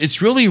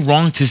it's really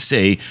wrong to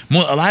say,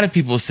 a lot of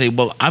people say,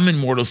 well, I'm in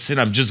mortal sin.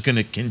 I'm just going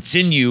to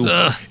continue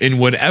in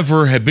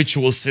whatever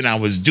habitual sin I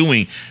was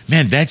doing.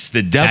 Man, that's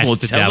the devil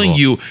telling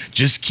you,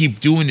 just keep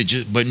doing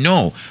it. But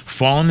no,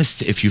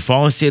 if you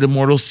fall in a state of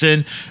mortal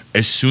sin,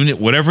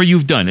 whatever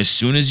you've done, as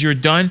soon as you're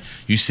done,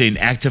 you say an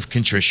act of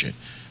contrition.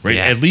 Right.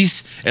 Yeah. At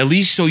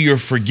least so you're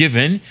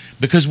forgiven,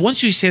 because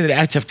once you say that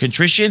act of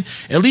contrition,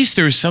 at least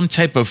there's some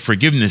type of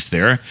forgiveness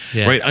there,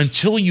 right?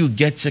 Until you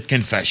get to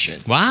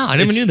confession. Wow, I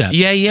never knew that.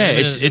 Yeah.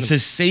 It's a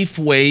safe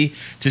way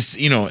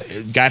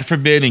to, God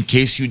forbid, in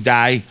case you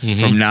die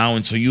from now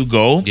until you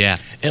go. Yeah.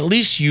 At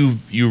least you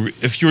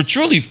if you're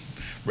truly.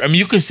 I mean,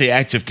 you could say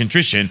act of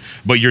contrition,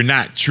 but you're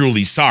not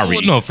truly sorry.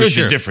 Well, no, for There's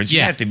sure. a difference.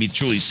 You have to be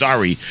truly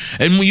sorry.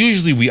 And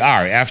usually we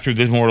are. After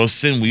the mortal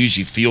sin, we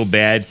usually feel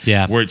bad,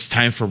 where it's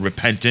time for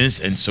repentance.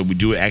 And so we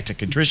do an act of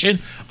contrition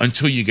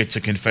until you get to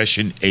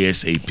confession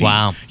ASAP.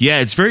 Wow. Yeah,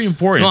 it's very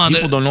important. Well,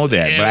 People don't know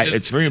that, but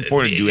it's very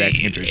important to do act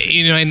of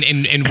contrition.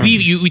 And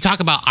we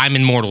talk about I'm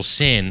in mortal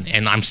sin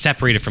and I'm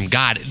separated from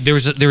God.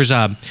 There's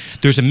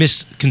a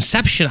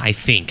misconception, I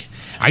think.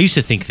 I used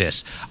to think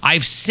this.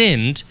 I've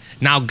sinned.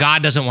 Now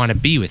God doesn't want to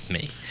be with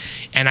me.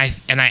 And I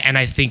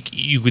think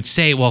you would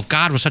say, well, if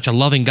God was such a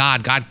loving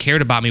God, God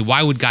cared about me,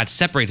 why would God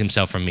separate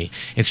himself from me?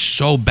 It's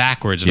so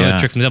backwards, another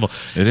trick from the devil.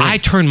 I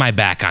turned my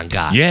back on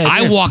God. Yeah,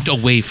 I walked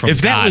away from God.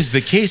 If that was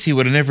the case, he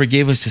would have never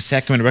gave us the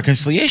sacrament of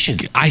reconciliation.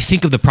 I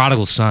think of the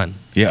prodigal son.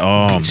 Yeah,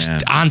 oh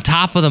man. On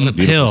top of the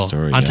hill,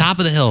 top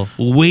of the hill,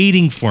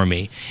 waiting for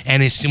me.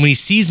 And when he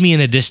sees me in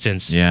the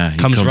distance, he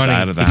comes running.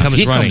 Out of the house.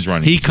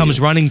 He comes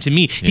running to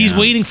me. Yeah. He's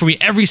waiting for me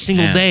every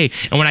single day.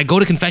 And when I go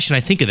to confession, I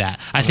think of that.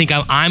 I think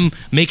I'm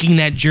making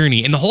that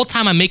journey. And the whole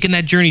time I'm making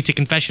that journey to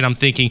confession, I'm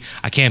thinking,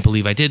 I can't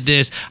believe I did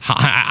this.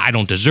 I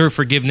don't deserve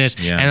forgiveness.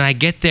 Yeah. And I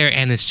get there,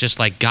 and it's just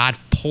like God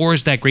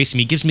pours that grace in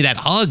me. He gives me that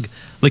hug,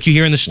 like you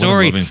hear in the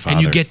story.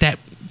 And you get that.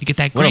 You get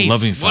that grace. What a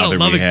loving father! What a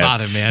loving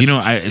father, man.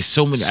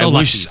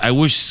 I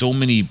wish so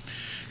many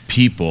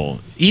people,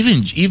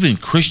 even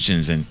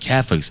Christians and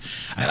Catholics,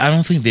 I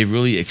don't think they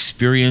really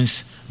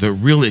experience the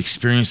real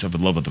experience of the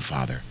love of the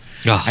Father.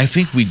 Oh. I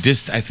think we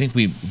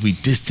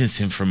distance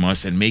him from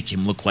us and make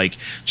him look like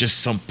just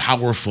some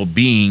powerful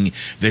being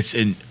that's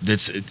a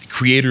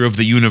creator of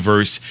the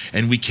universe,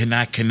 and we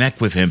cannot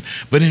connect with him.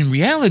 But in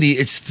reality,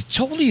 it's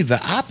totally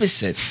the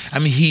opposite. I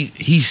mean,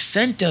 he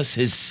sent us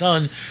his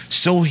son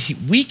so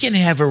we can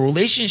have a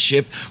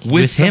relationship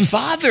with the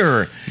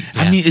Father.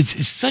 Yeah. I mean,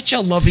 it's such a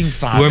loving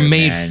Father. We're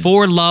made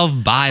for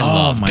love by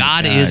love.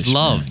 God is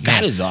love. Man.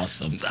 God is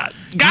awesome.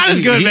 God is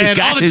good, man.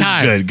 All the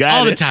time.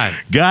 All the time.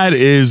 God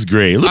is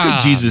great. Look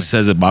what Jesus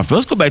says about.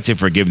 Let's go back to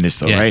forgiveness,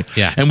 though, right?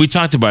 Yeah. And we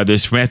talked about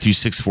this. Matthew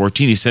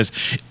 6:14. He says,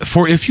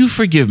 "For if you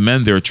forgive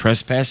men their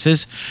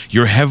trespasses,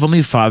 your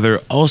heavenly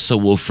Father also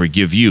will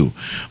forgive you.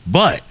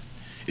 But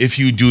if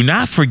you do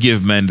not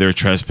forgive men their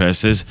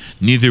trespasses,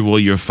 neither will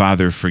your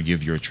Father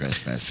forgive your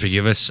trespasses."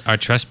 Forgive us our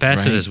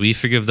trespasses as we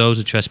forgive those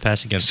who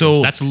trespass against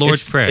us. That's the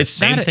Lord's Prayer. It's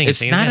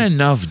not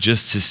enough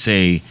just to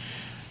say,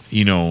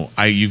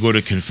 you go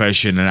to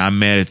confession and I'm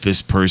mad at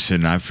this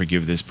person, I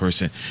forgive this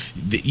person.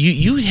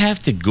 You have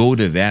to go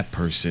to that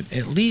person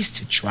at least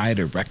to try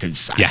to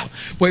reconcile. Yeah.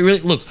 Wait, really,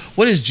 look,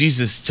 what does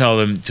Jesus tell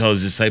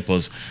his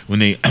disciples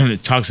when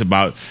it talks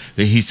about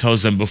that? He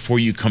tells them, before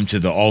you come to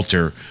the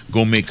altar,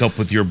 go make up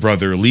with your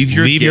brother, leave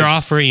your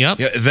offering,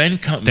 then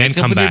come back.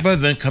 Your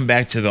brother, then come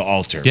back to the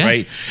altar,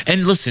 right?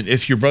 And listen,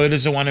 if your brother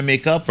doesn't want to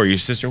make up, or your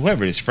sister,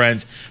 whoever it is,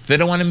 friends, if they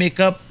don't want to make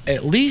up,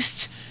 at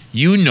least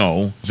you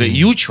know that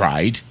you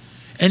tried.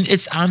 And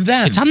it's on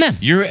them. It's on them.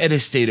 You're at a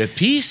state of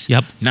peace.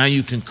 Yep. Now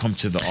you can come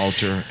to the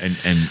altar and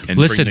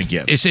listen, bring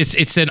the gifts.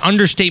 It's an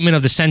understatement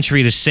of the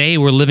century to say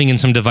we're living in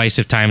some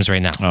divisive times right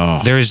now.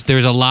 Oh.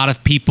 There's a lot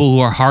of people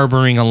who are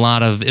harboring a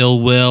lot of ill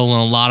will and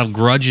a lot of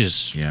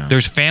grudges. Yeah.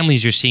 There's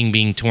families you're seeing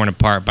being torn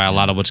apart by a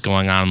lot of what's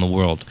going on in the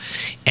world.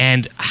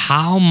 And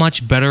how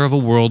much better of a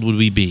world would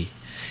we be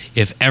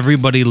if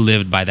everybody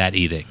lived by that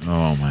edict?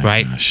 Oh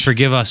my gosh.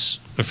 Forgive us.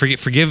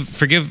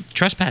 Forgive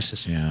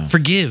trespasses. Yeah.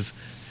 Forgive.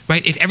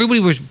 Right? If everybody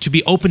were to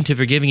be open to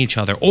forgiving each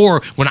other,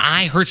 or when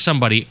I hurt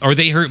somebody or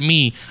they hurt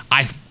me,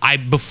 I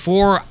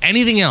before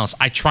anything else,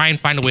 I try and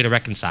find a way to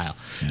reconcile.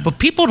 Yeah. But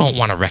people don't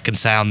want to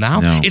reconcile now.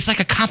 No. It's like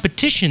a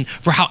competition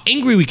for how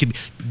angry we can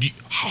be.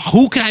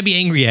 Who can I be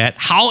angry at?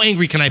 How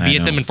angry can I be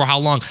at them, and for how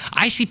long?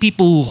 I see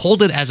people who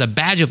hold it as a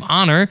badge of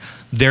honor,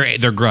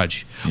 their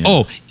grudge. Yeah.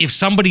 Oh, if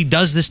somebody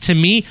does this to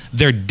me,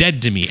 they're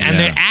dead to me. And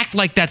they act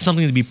like that's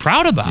something to be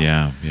proud about.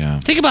 Yeah.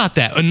 Think about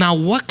that. And now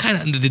what kind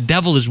of, the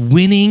devil is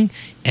winning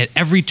at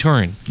every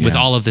turn with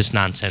all of this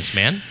nonsense,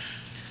 man.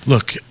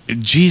 Look,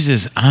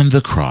 Jesus on the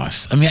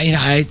cross. I mean,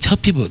 I tell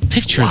people,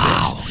 picture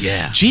this.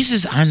 Yeah.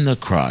 Jesus on the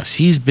cross.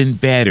 He's been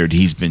battered.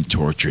 He's been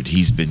tortured.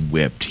 He's been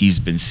whipped. He's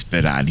been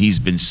spit on. He's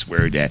been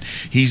sweared at.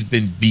 He's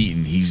been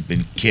beaten. He's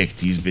been kicked.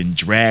 He's been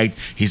dragged.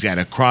 He's got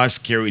a cross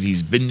carried.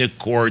 He's been to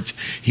court.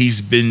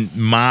 He's been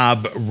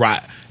mobbed.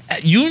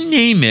 You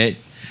name it.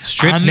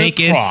 Stripped on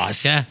naked. the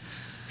cross. Yeah.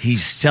 He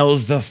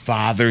tells the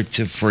Father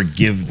to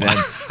forgive them,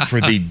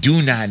 for they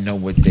do not know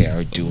what they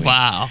are doing.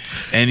 Wow.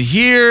 And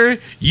here,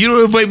 you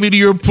don't invite me to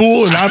your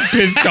pool, and I'm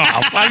pissed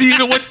off. I mean, you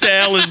know what the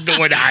hell is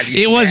going on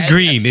here, It was man?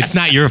 green. It's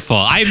not your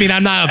fault. I mean,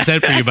 I'm not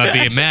upset for you about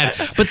being mad.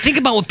 But think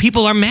about what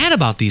people are mad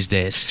about these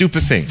days.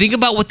 Stupid things. Think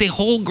about what they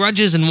hold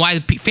grudges and why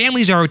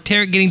families are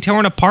getting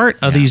torn apart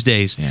these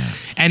days. Yeah.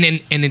 And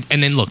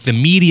then look, the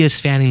media is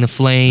fanning the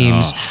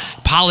flames.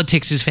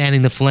 Politics is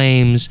fanning the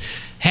flames.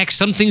 Heck,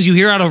 some things you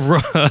hear out of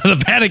the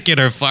Vatican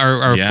are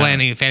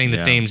fanning the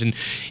flames, and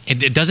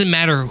it doesn't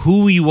matter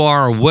who you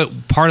are or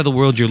what part of the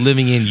world you're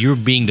living in. You're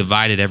being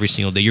divided every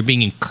single day. You're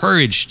being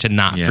encouraged to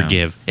not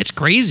forgive. It's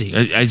crazy.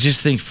 I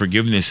just think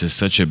forgiveness is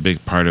such a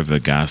big part of the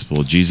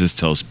gospel. Jesus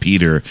tells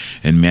Peter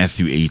in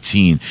Matthew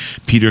 18,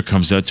 Peter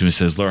comes up to him and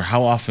says, Lord,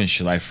 how often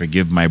shall I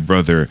forgive my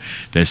brother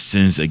that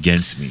sins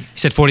against me? He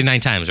said 49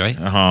 times, right?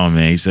 Oh,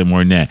 man, he said more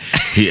than that.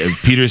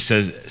 Peter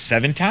says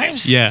 7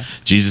 times? Yeah.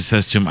 Jesus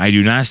says to him, I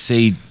do not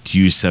say to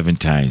you 7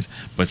 times,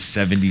 but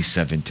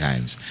 77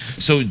 times.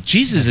 So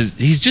Jesus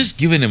he's just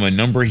giving him a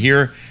number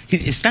here.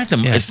 It's not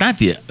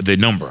the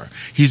number.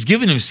 He's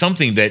giving him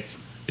something that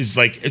is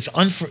like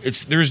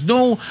there's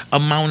no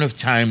amount of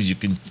times you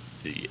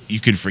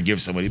can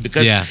forgive somebody,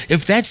 because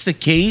if that's the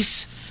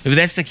case,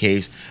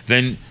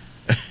 then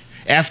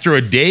after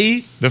a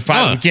day, the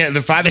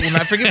Father will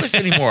not forgive us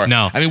anymore.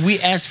 No. I mean, we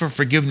ask for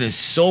forgiveness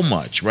so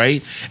much,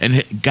 right?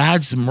 And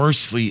God's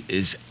mercy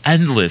is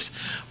endless.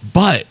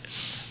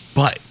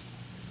 But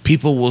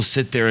people will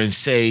sit there and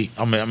say,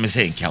 I'm gonna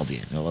say in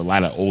Chaldean, a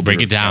lot of older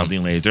Break it down.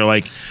 Chaldean ladies, they're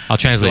like, I'll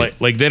translate.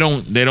 Like they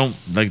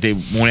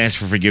won't ask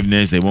for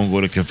forgiveness. They won't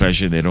go to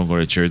confession. They don't go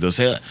to church. They'll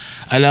say,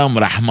 Allahum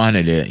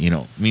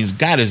Rahman, means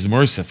God is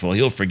merciful.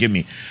 He'll forgive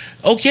me.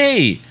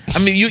 Okay. I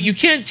mean, you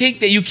can't take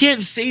that. You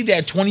can't say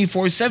that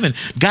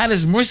 24/7. God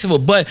is merciful,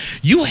 but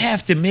you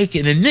have to make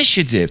an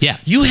initiative. Yeah.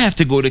 You have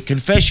to go to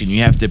confession.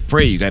 You have to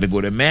pray. You got to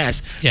go to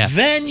mass. Yeah.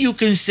 Then you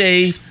can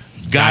say,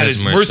 God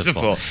is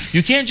merciful.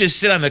 You can't just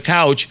sit on the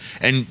couch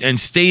and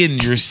stay in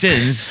your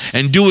sins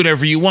and do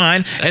whatever you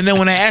want. And then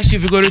when I ask you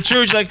if you go to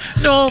church, like,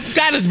 no,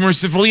 God is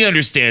merciful. He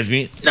understands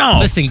me. No,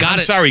 listen, I'm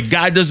sorry,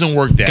 God doesn't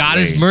work that way. God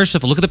is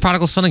merciful. Look at the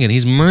prodigal son again.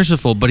 He's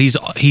merciful, but he's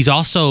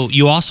also,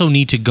 you also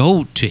need to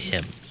go to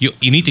him.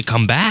 You need to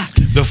come back.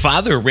 The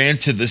father ran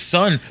to the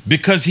son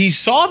because he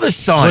saw the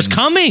son was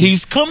coming.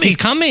 He's coming. He's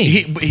coming.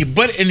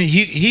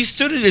 He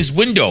stood at his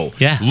window,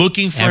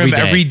 looking for every him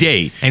day. every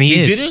day. And he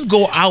didn't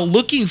go out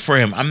looking for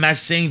him. I'm not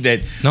saying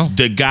that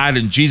God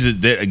and Jesus,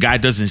 that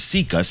God doesn't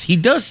seek us. He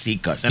does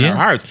seek us in our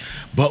hearts,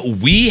 but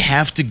we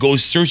have to go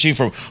searching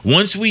for him.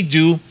 Once we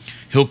do,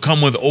 He'll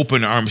come with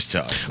open arms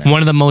to us, man.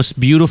 One of the most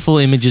beautiful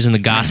images in the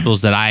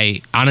Gospels that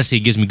honestly,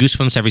 it gives me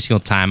goosebumps every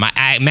single time.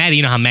 Maddie,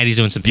 you know how Maddie's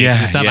doing some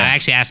paintings and stuff? Yeah. I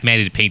actually asked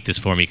Maddie to paint this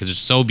for me because it's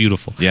so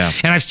beautiful. Yeah.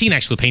 And I've seen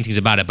actual paintings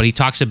about it, but he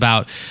talks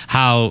about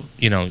how,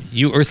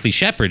 you earthly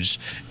shepherds,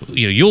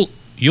 you'll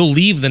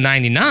leave the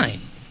 99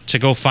 to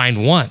go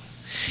find one.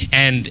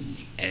 And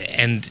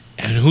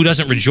who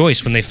doesn't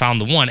rejoice when they found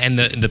the one? And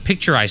the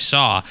picture I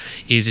saw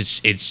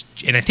is it's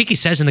and I think he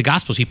says in the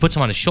Gospels, he puts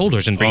him on his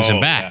shoulders and brings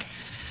him back.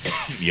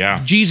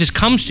 Yeah. Jesus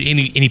comes to and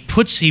he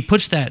puts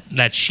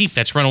that sheep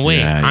that's run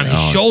away on his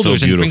shoulders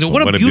so and brings it.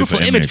 What a beautiful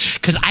image.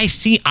 Because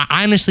honestly,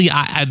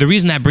 the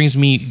reason that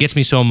gets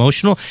me so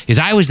emotional is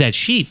I was that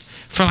sheep.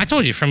 I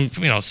told you, from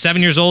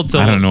 7 years old to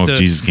I don't know if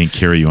Jesus can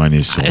carry you on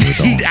his shoulder.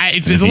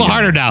 It's a little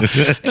harder now,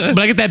 but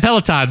I get that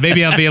Peloton.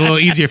 Maybe I'll be a little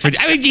easier for.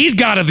 I mean, he's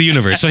God of the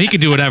universe, so he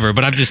could do whatever.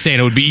 But I'm just saying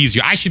it would be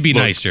easier. I should be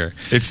nicer.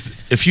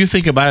 If you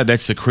think about it,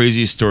 that's the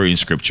craziest story in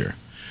Scripture.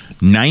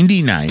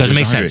 99 doesn't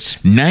make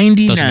sense.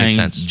 99 doesn't make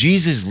sense.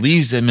 Jesus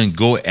leaves them and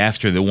go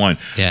after the one.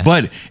 Yeah.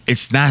 But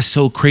it's not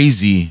so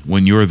crazy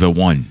when you're the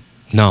one.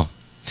 No,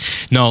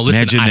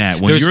 listen. Imagine that.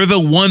 When you're the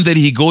one that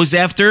he goes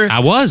after,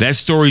 that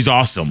story's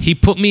awesome. He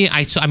put me,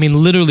 I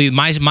mean, literally,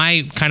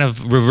 my kind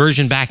of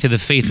reversion back to the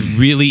faith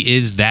really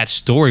is that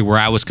story where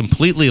I was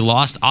completely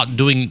lost out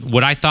doing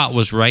what I thought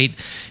was right,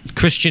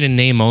 Christian in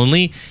name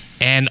only,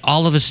 and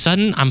all of a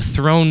sudden I'm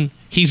thrown.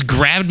 He's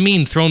grabbed me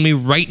and thrown me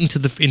right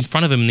in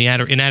front of him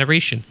in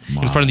adoration,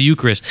 in front of the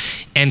Eucharist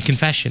and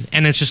confession,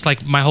 and it's just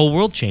like my whole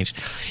world changed.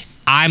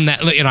 I'm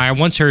that. I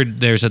once heard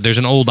there's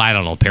an old, I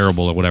don't know,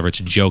 parable or whatever. It's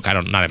a joke.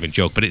 Not even a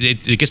joke, but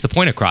it gets the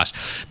point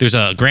across. There's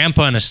a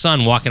grandpa and a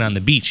son walking on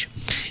the beach,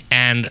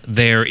 and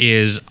there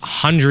is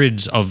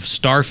hundreds of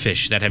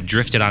starfish that have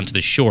drifted onto the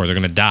shore. They're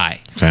going to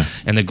die. Okay.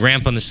 And the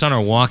grandpa and the son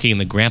are walking,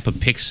 and the grandpa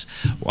picks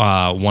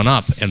one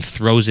up and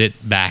throws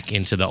it back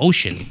into the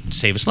ocean to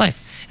save his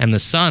life. And the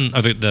son,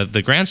 or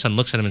the grandson,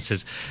 looks at him and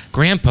says,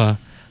 "Grandpa,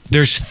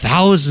 there's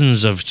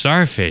thousands of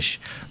starfish.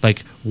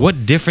 Like,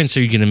 what difference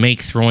are you going to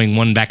make throwing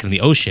one back in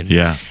the ocean?"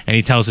 Yeah. And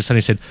he tells his son,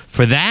 he said,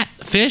 "For that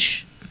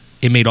fish,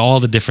 it made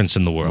all the difference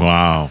in the world."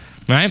 Wow.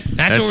 Right?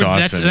 That's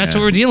awesome, what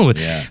we're dealing with.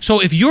 Yeah.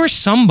 So if you're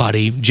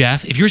somebody,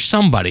 Jeff,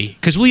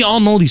 because we all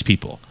know these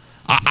people.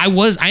 I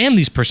am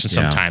these persons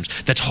sometimes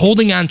that's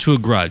holding on to a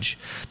grudge,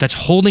 that's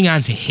holding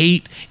on to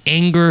hate,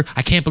 anger.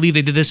 I can't believe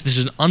they did this. This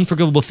is an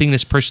unforgivable thing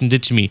this person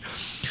did to me.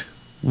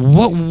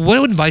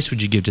 what advice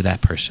would you give to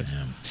that person?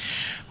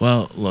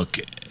 Well, look,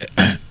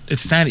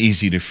 it's not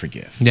easy to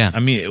forgive. Yeah. I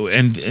mean,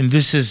 and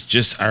this is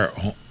just our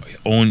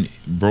own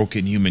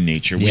broken human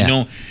nature. We Yeah.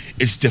 know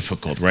it's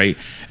difficult, right?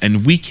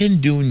 And we can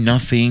do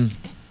nothing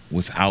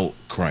without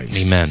Christ.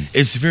 Amen.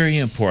 It's very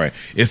important.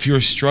 If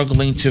you're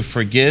struggling to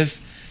forgive,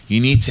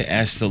 you need to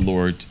ask the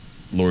Lord,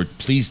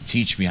 please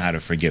teach me how to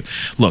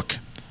forgive. Look,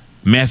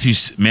 Matthew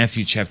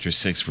chapter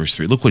 6, verse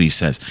 3. Look what he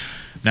says.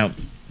 Now,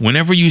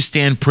 whenever you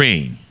stand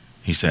praying,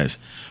 he says,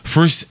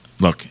 first,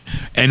 look,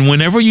 and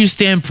whenever you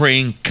stand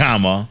praying,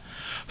 comma,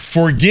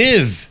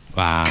 forgive,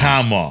 Wow.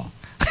 comma.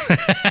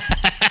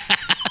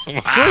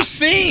 First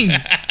thing,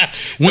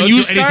 Don't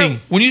do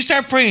anything. when you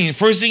start praying,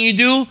 first thing you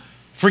do,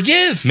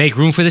 forgive. Make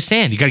room for the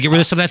sand. You got to get rid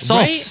of some of that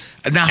salt. Right?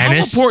 Now, how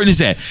Ennis? important is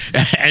that?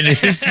 And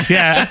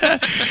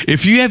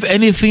if you have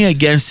anything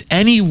against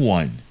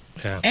anyone,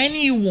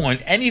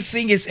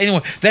 anything against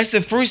anyone, that's the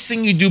first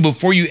thing you do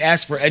before you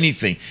ask for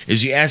anything,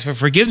 is you ask for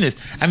forgiveness.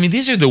 I mean,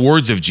 these are the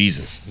words of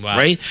Jesus, Wow.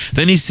 right?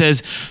 Then he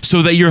says,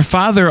 so that your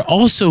Father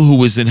also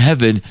who is in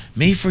heaven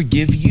may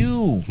forgive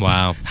you.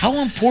 Wow.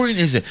 How important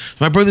is it?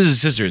 My brothers and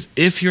sisters,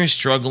 if you're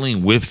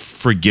struggling with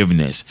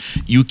forgiveness,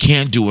 you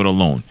can't do it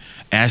alone.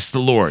 Ask the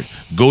Lord.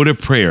 Go to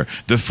prayer.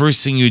 The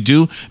first thing you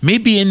do,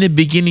 maybe in the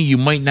beginning you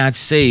might not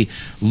say,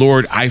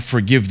 Lord, I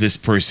forgive this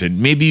person.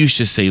 Maybe you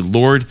should say,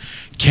 Lord,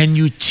 can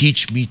you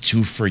teach me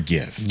to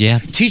forgive? Yeah.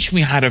 Teach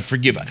me how to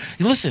forgive.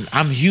 Listen,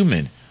 I'm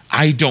human.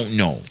 I don't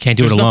know. Can't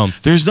do it alone.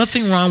 There's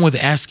nothing wrong with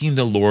asking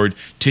the Lord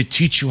to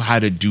teach you how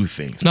to do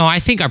things. No, I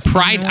think our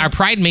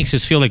pride makes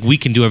us feel like we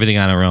can do everything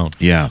on our own.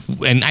 Yeah.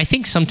 And I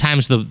think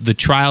sometimes the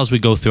trials we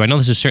go through, I know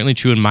this is certainly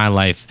true in my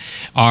life,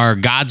 are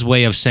God's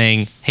way of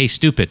saying, hey,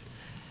 stupid,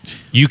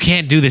 you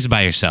can't do this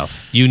by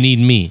yourself. You need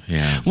me.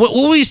 Yeah. What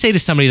will you say to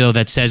somebody, though,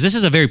 that says, this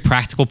is a very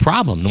practical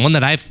problem, the one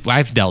that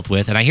I've dealt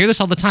with, and I hear this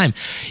all the time.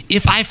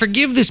 If I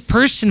forgive this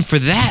person for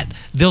that,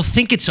 they'll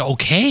think it's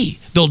okay.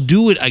 They'll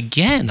do it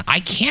again. I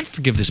can't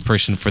forgive this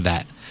person for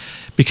that.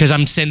 Because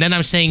I'm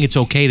saying it's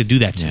okay to do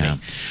that to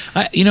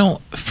me.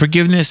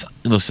 Forgiveness,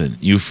 listen,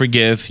 you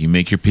forgive, you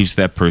make your peace with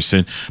that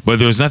person, but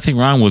there's nothing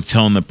wrong with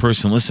telling the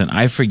person, listen,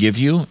 I forgive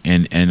you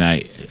and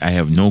I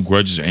have no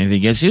grudges or anything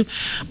against you,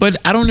 but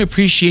I don't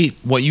appreciate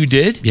what you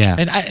did. Yeah.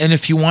 And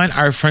if you want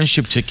our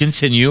friendship to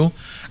continue,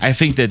 I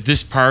think that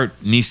this part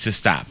needs to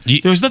stop.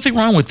 There's nothing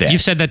wrong with that.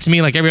 You've said that to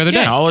me like every other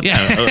day. Yeah, all the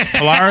time.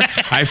 Pilar,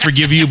 I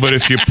forgive you, but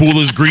if your pool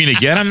is green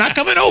again, I'm not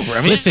coming over.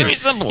 I mean, Listen,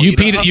 it's very simple. you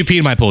peed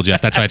in my pool,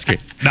 Jeff. That's why it's green.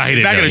 No, he It's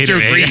didn't. not going to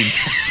turn green.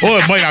 Oh,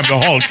 it might have the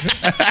Hulk.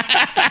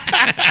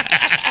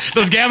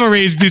 Those gamma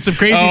rays do some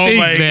crazy Oh things,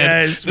 my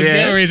man. gosh, Those man.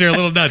 gamma rays are a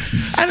little nuts.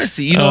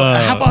 Honestly,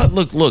 how about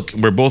look,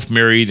 we're both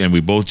married and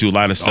we both do a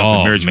lot of stuff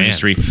in marriage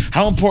ministry.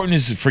 How important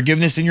is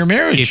forgiveness in your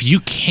marriage? If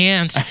you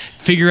can't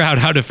figure out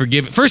how to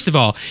forgive, first of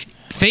all,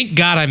 thank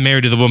God I'm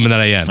married to the woman that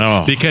I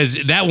am, because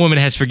that woman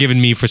has forgiven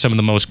me for some of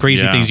the most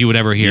crazy things you would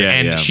ever hear,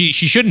 and she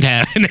shouldn't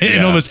have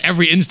in almost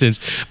every instance.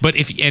 But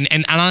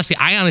honestly,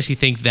 I honestly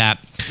think that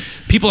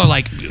people are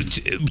like,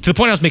 to the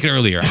point I was making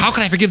earlier, how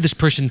can I forgive this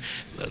person?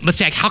 Let's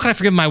say, how can I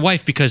forgive my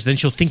wife, because then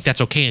she'll think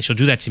that's okay and she'll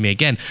do that to me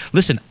again.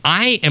 Listen,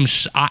 I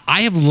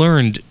have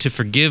learned to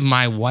forgive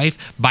my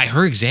wife by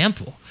her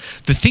example.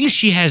 The things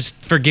she has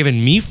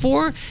forgiven me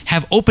for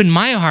have opened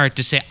my heart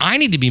to say, I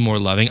need to be more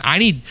loving.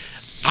 I'm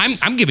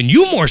giving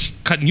you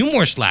cutting you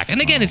more slack.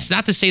 And again, it's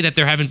not to say that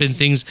there haven't been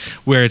things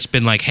where it's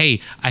been like,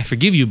 hey, I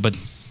forgive you, but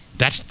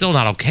that's still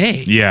not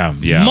okay. Yeah.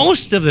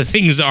 Most of the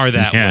things are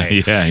that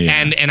way. Yeah.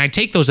 And I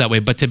take those that way.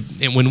 But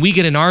when we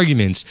get in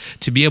arguments,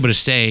 to be able to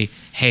say,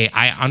 hey,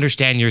 I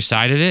understand your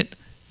side of it.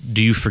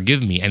 Do you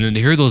forgive me? And then to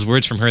hear those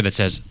words from her that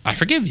says, I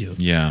forgive you.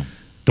 Yeah.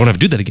 Don't have to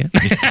do that again.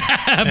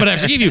 But I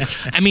forgive you.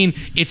 I mean,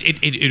 it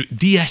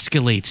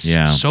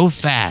de-escalates so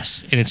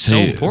fast, and it's so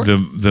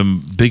important. The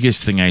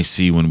biggest thing I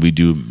see when we're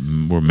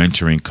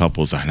mentoring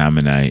couples, Hanam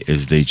and I,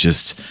 is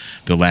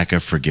the lack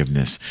of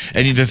forgiveness.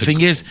 And the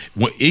thing is,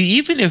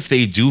 even if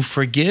they do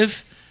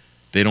forgive,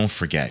 they don't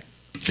forget.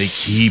 They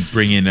keep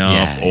bringing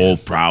up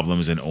old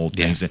problems and old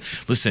things. And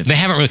listen, they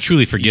haven't really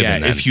truly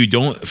forgiven them. If you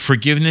don't,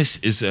 forgiveness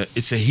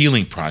it's a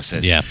healing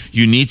process. Yeah.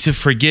 You need to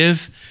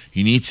forgive.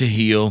 You need to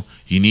heal.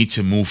 You need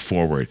to move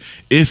forward.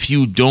 If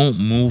you don't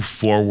move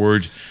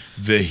forward,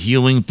 the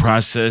healing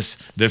process,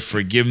 the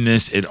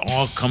forgiveness, it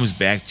all comes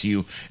back to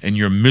you and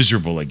you're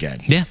miserable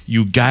again. Yeah.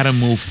 You got to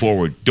move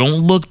forward.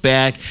 Don't look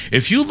back.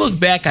 If you look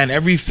back on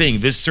everything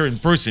this certain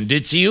person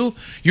did to you,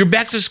 you're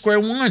back to square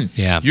one.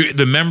 Yeah.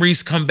 The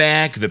memories come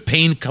back. The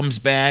pain comes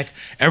back.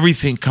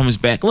 Everything comes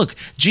back. Look,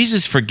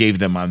 Jesus forgave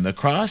them on the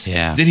cross.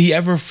 Yeah. Did he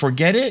ever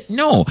forget it?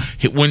 No.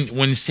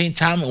 When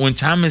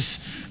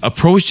Thomas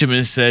approached him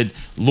and said,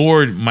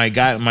 Lord, my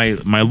God,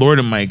 my Lord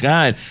and my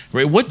God,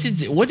 right? What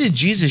did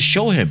Jesus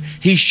show him?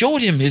 He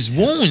showed him his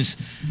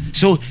wounds.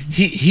 So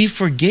he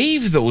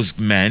forgave those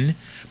men,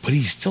 but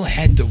he still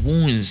had the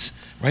wounds,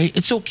 right?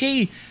 It's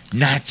okay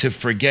not to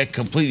forget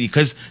completely,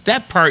 because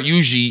that part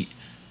usually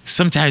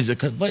sometimes,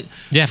 but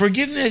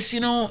forgiveness,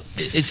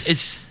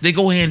 it's they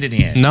go hand in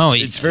hand. No,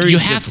 it's very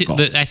difficult.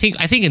 I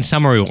think in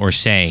summary, what we're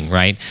saying,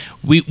 right?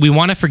 We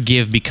want to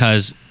forgive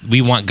because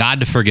we want God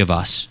to forgive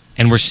us.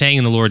 And we're saying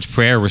in the Lord's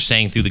Prayer, we're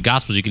saying through the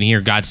Gospels, you can hear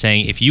God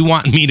saying, if you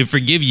want me to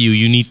forgive you,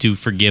 you need to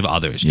forgive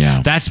others.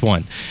 Yeah. That's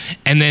one.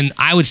 And then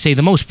I would say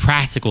the most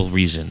practical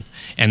reason,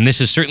 and this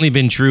has certainly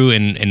been true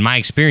in my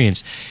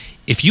experience,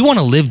 if you want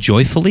to live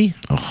joyfully,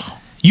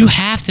 you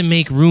have to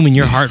make room in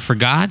your heart for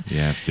God. You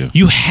have to.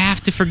 You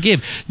have to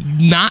forgive.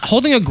 Not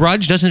holding a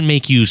grudge doesn't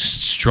make you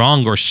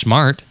strong or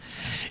smart.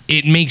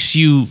 It makes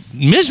you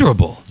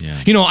miserable.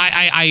 Yeah.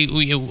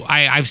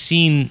 I've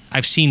seen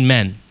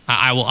men.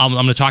 I'm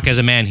going to talk as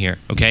a man here,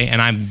 okay?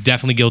 And I'm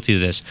definitely guilty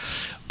of this.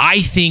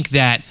 I think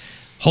that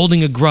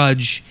holding a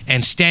grudge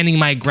and standing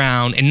my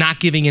ground and not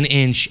giving an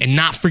inch and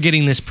not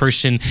forgetting this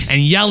person and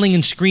yelling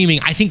and screaming,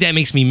 I think that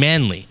makes me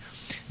manly.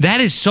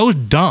 That is so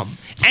dumb.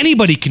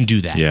 Anybody can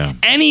do that. Yeah.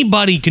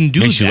 Anybody can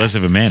do that. Makes you less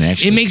of a man,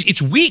 actually.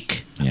 It's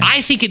weak. Yeah.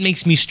 I think it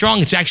makes me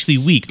strong. It's actually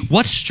weak.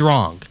 What's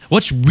strong?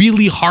 What's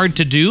really hard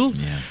to do?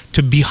 Yeah.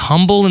 To be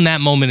humble in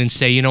that moment and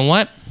say, you know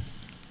what?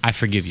 I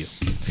forgive you.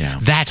 Yeah.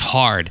 That's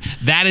hard.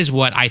 That is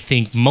what I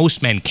think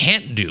most men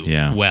can't do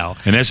well.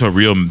 And that's what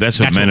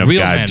men of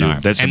God do.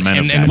 That's what men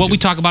of God do. And what we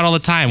talk about all the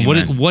time.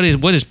 What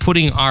is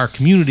putting our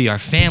community, our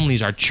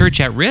families, our church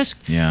at risk?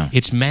 Yeah.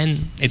 It's men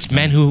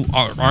who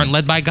aren't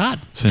led by God.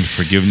 So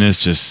forgiveness,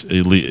 just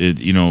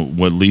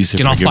what leads to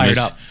Get all forgiveness. fired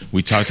up.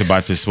 We talked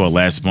about this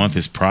last month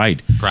is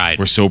pride. Pride.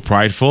 We're so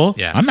prideful.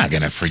 Yeah. I'm not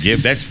gonna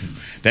forgive.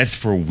 That's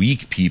for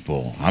weak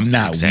people. I'm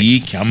not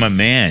weak. I'm a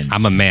man.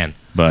 I'm a man.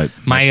 But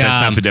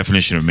that's not the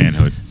definition of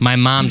manhood. My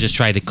mom just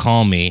tried to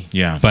call me.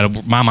 Yeah.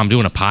 But Mom, I'm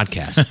doing a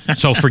podcast.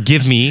 So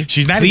forgive me.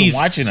 She's not even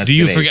watching us Do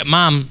you today. forget,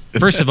 Mom?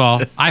 First of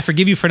all, I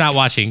forgive you for not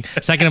watching.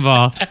 Second of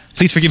all,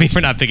 please forgive me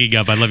for not picking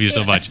up. I love you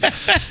so much.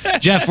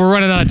 Jeff, we're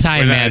running out of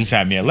time, man.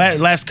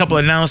 Last couple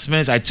of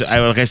announcements. Like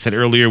I said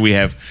earlier, we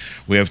have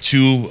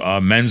two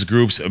men's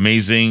groups.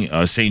 Amazing.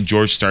 St.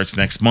 George starts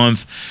next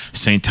month.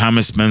 St.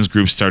 Thomas men's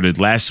group started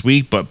last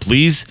week. But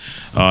please,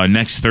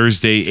 next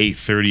Thursday,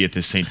 8:30 at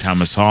the St.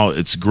 Thomas Hall.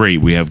 It's great.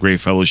 We have great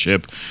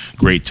fellowship,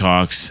 great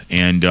talks,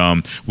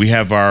 and we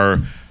have our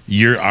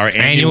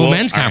annual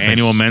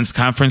men's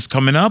conference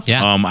coming up.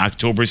 Yeah.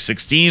 October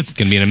 16th. It's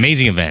going to be an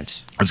amazing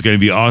event. It's going to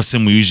be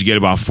awesome. We usually get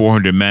about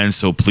 400 men,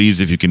 so please,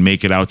 if you can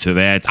make it out to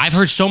that. I've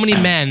heard so many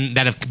men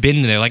that have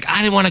been there, like,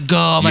 I didn't want to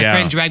go. My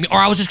friend dragged me. Or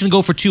I was just going to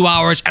go for 2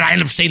 hours, and I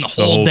ended up staying the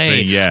whole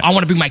day. Thing, I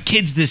want to bring my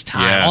kids this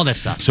time, all that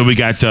stuff. So we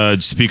got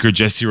Speaker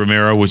Jesse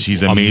Romero, which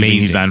he's amazing.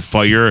 He's on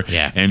fire.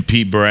 Yeah. And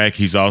Pete Barak,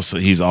 he's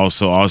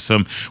also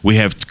awesome. We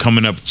have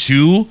coming up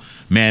 2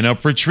 Man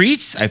Up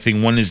retreats. I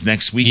think one is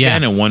next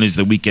weekend and one is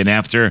the weekend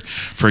after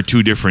for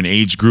 2 different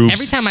age groups.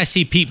 Every time I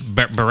see Pete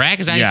Barak,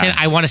 as I say,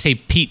 I want to say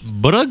Pete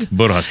Budug.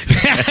 And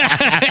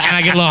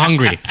I get a little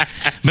hungry.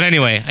 But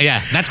anyway,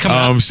 that's coming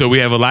up. So we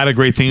have a lot of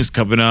great things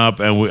coming up.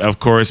 And of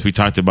course, we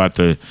talked about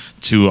the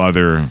 2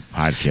 other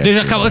podcasts. There's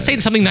a couple. Let's say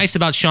something nice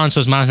about Sean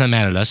so his mom's not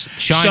mad at us.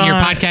 Sean, your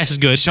podcast is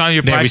good. Sean,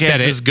 your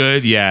podcast is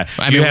good. Yeah.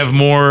 You have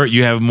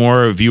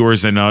more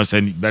viewers than us,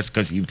 and that's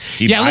because he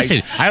buys.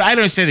 Listen. I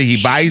don't say that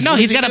he buys. No,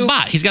 he's got a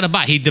bot. He's got a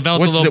bot. He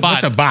developed a little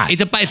bot. What's a bot?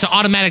 It's an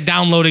automatic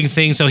downloading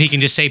thing, so he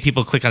can just say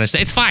people click on it.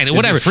 It's fine.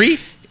 Whatever. Is it free?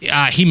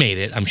 He made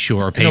it, I'm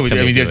sure, or paid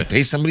somebody. You have to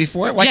pay somebody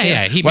for it? Why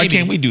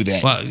can't we do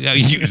that? Well,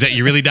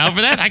 you really down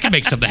for that? I can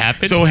make something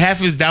happen. So half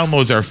his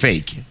downloads are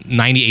fake.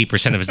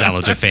 98% of his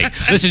downloads are fake.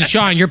 Listen,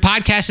 Sean, your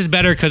podcast is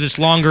better because it's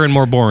longer and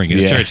more boring.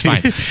 Sure, it's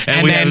fine.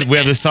 and we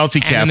have the Salty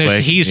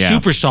Catholic. He's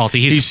super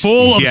salty. He's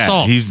full of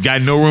salt. He's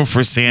got no room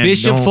for sand.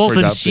 Bishop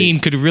Fulton Sheen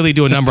could really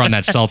do a number on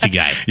that salty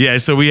guy. Yeah,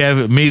 so we have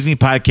amazing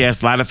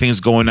podcast, a lot of things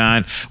going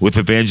on with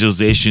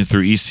evangelization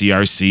through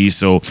ECRC.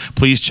 So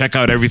please check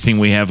out everything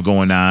we have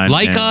going on.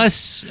 Like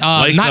us.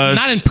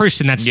 Not in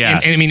person. That's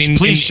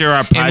please share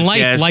our podcast. In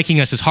life,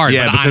 liking us is hard.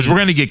 Yeah, because we're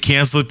going to get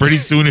canceled pretty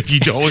soon if you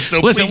don't. So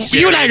listen,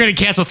 you and I are going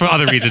to cancel for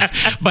other reasons.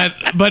 But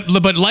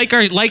like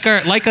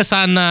us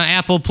on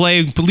Apple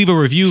Play, leave a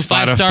review,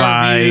 Spotify,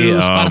 5-star review,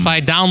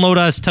 Spotify, download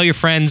us, tell your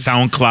friends.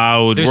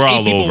 SoundCloud, There's we're 8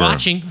 all people over.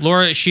 watching.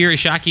 Laura Shear,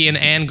 Shaki, and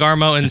Ann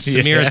Garmo and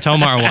Samira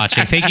Toma are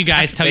watching. Thank you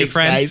guys. Tell your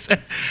friends. Guys.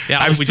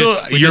 Yeah, we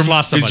just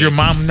lost somebody. Is your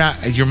mom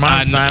not? Your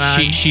mom's not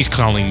on? She's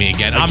calling me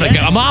again. I'm gonna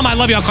go. Mom, I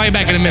love you. I'll call you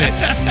back in a minute.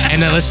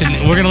 And listen,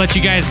 we're gonna let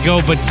you guys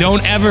go, but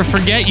don't ever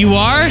forget you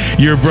are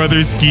your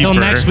brother's keeper. Till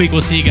next week,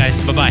 we'll see you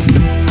guys. Bye-bye.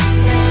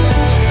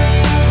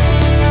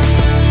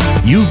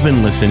 You've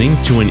been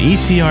listening to an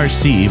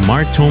ECRC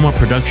Martoma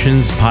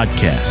Productions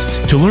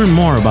podcast. To learn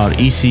more about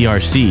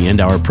ECRC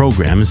and our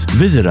programs,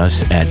 visit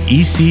us at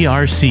ecrc.us.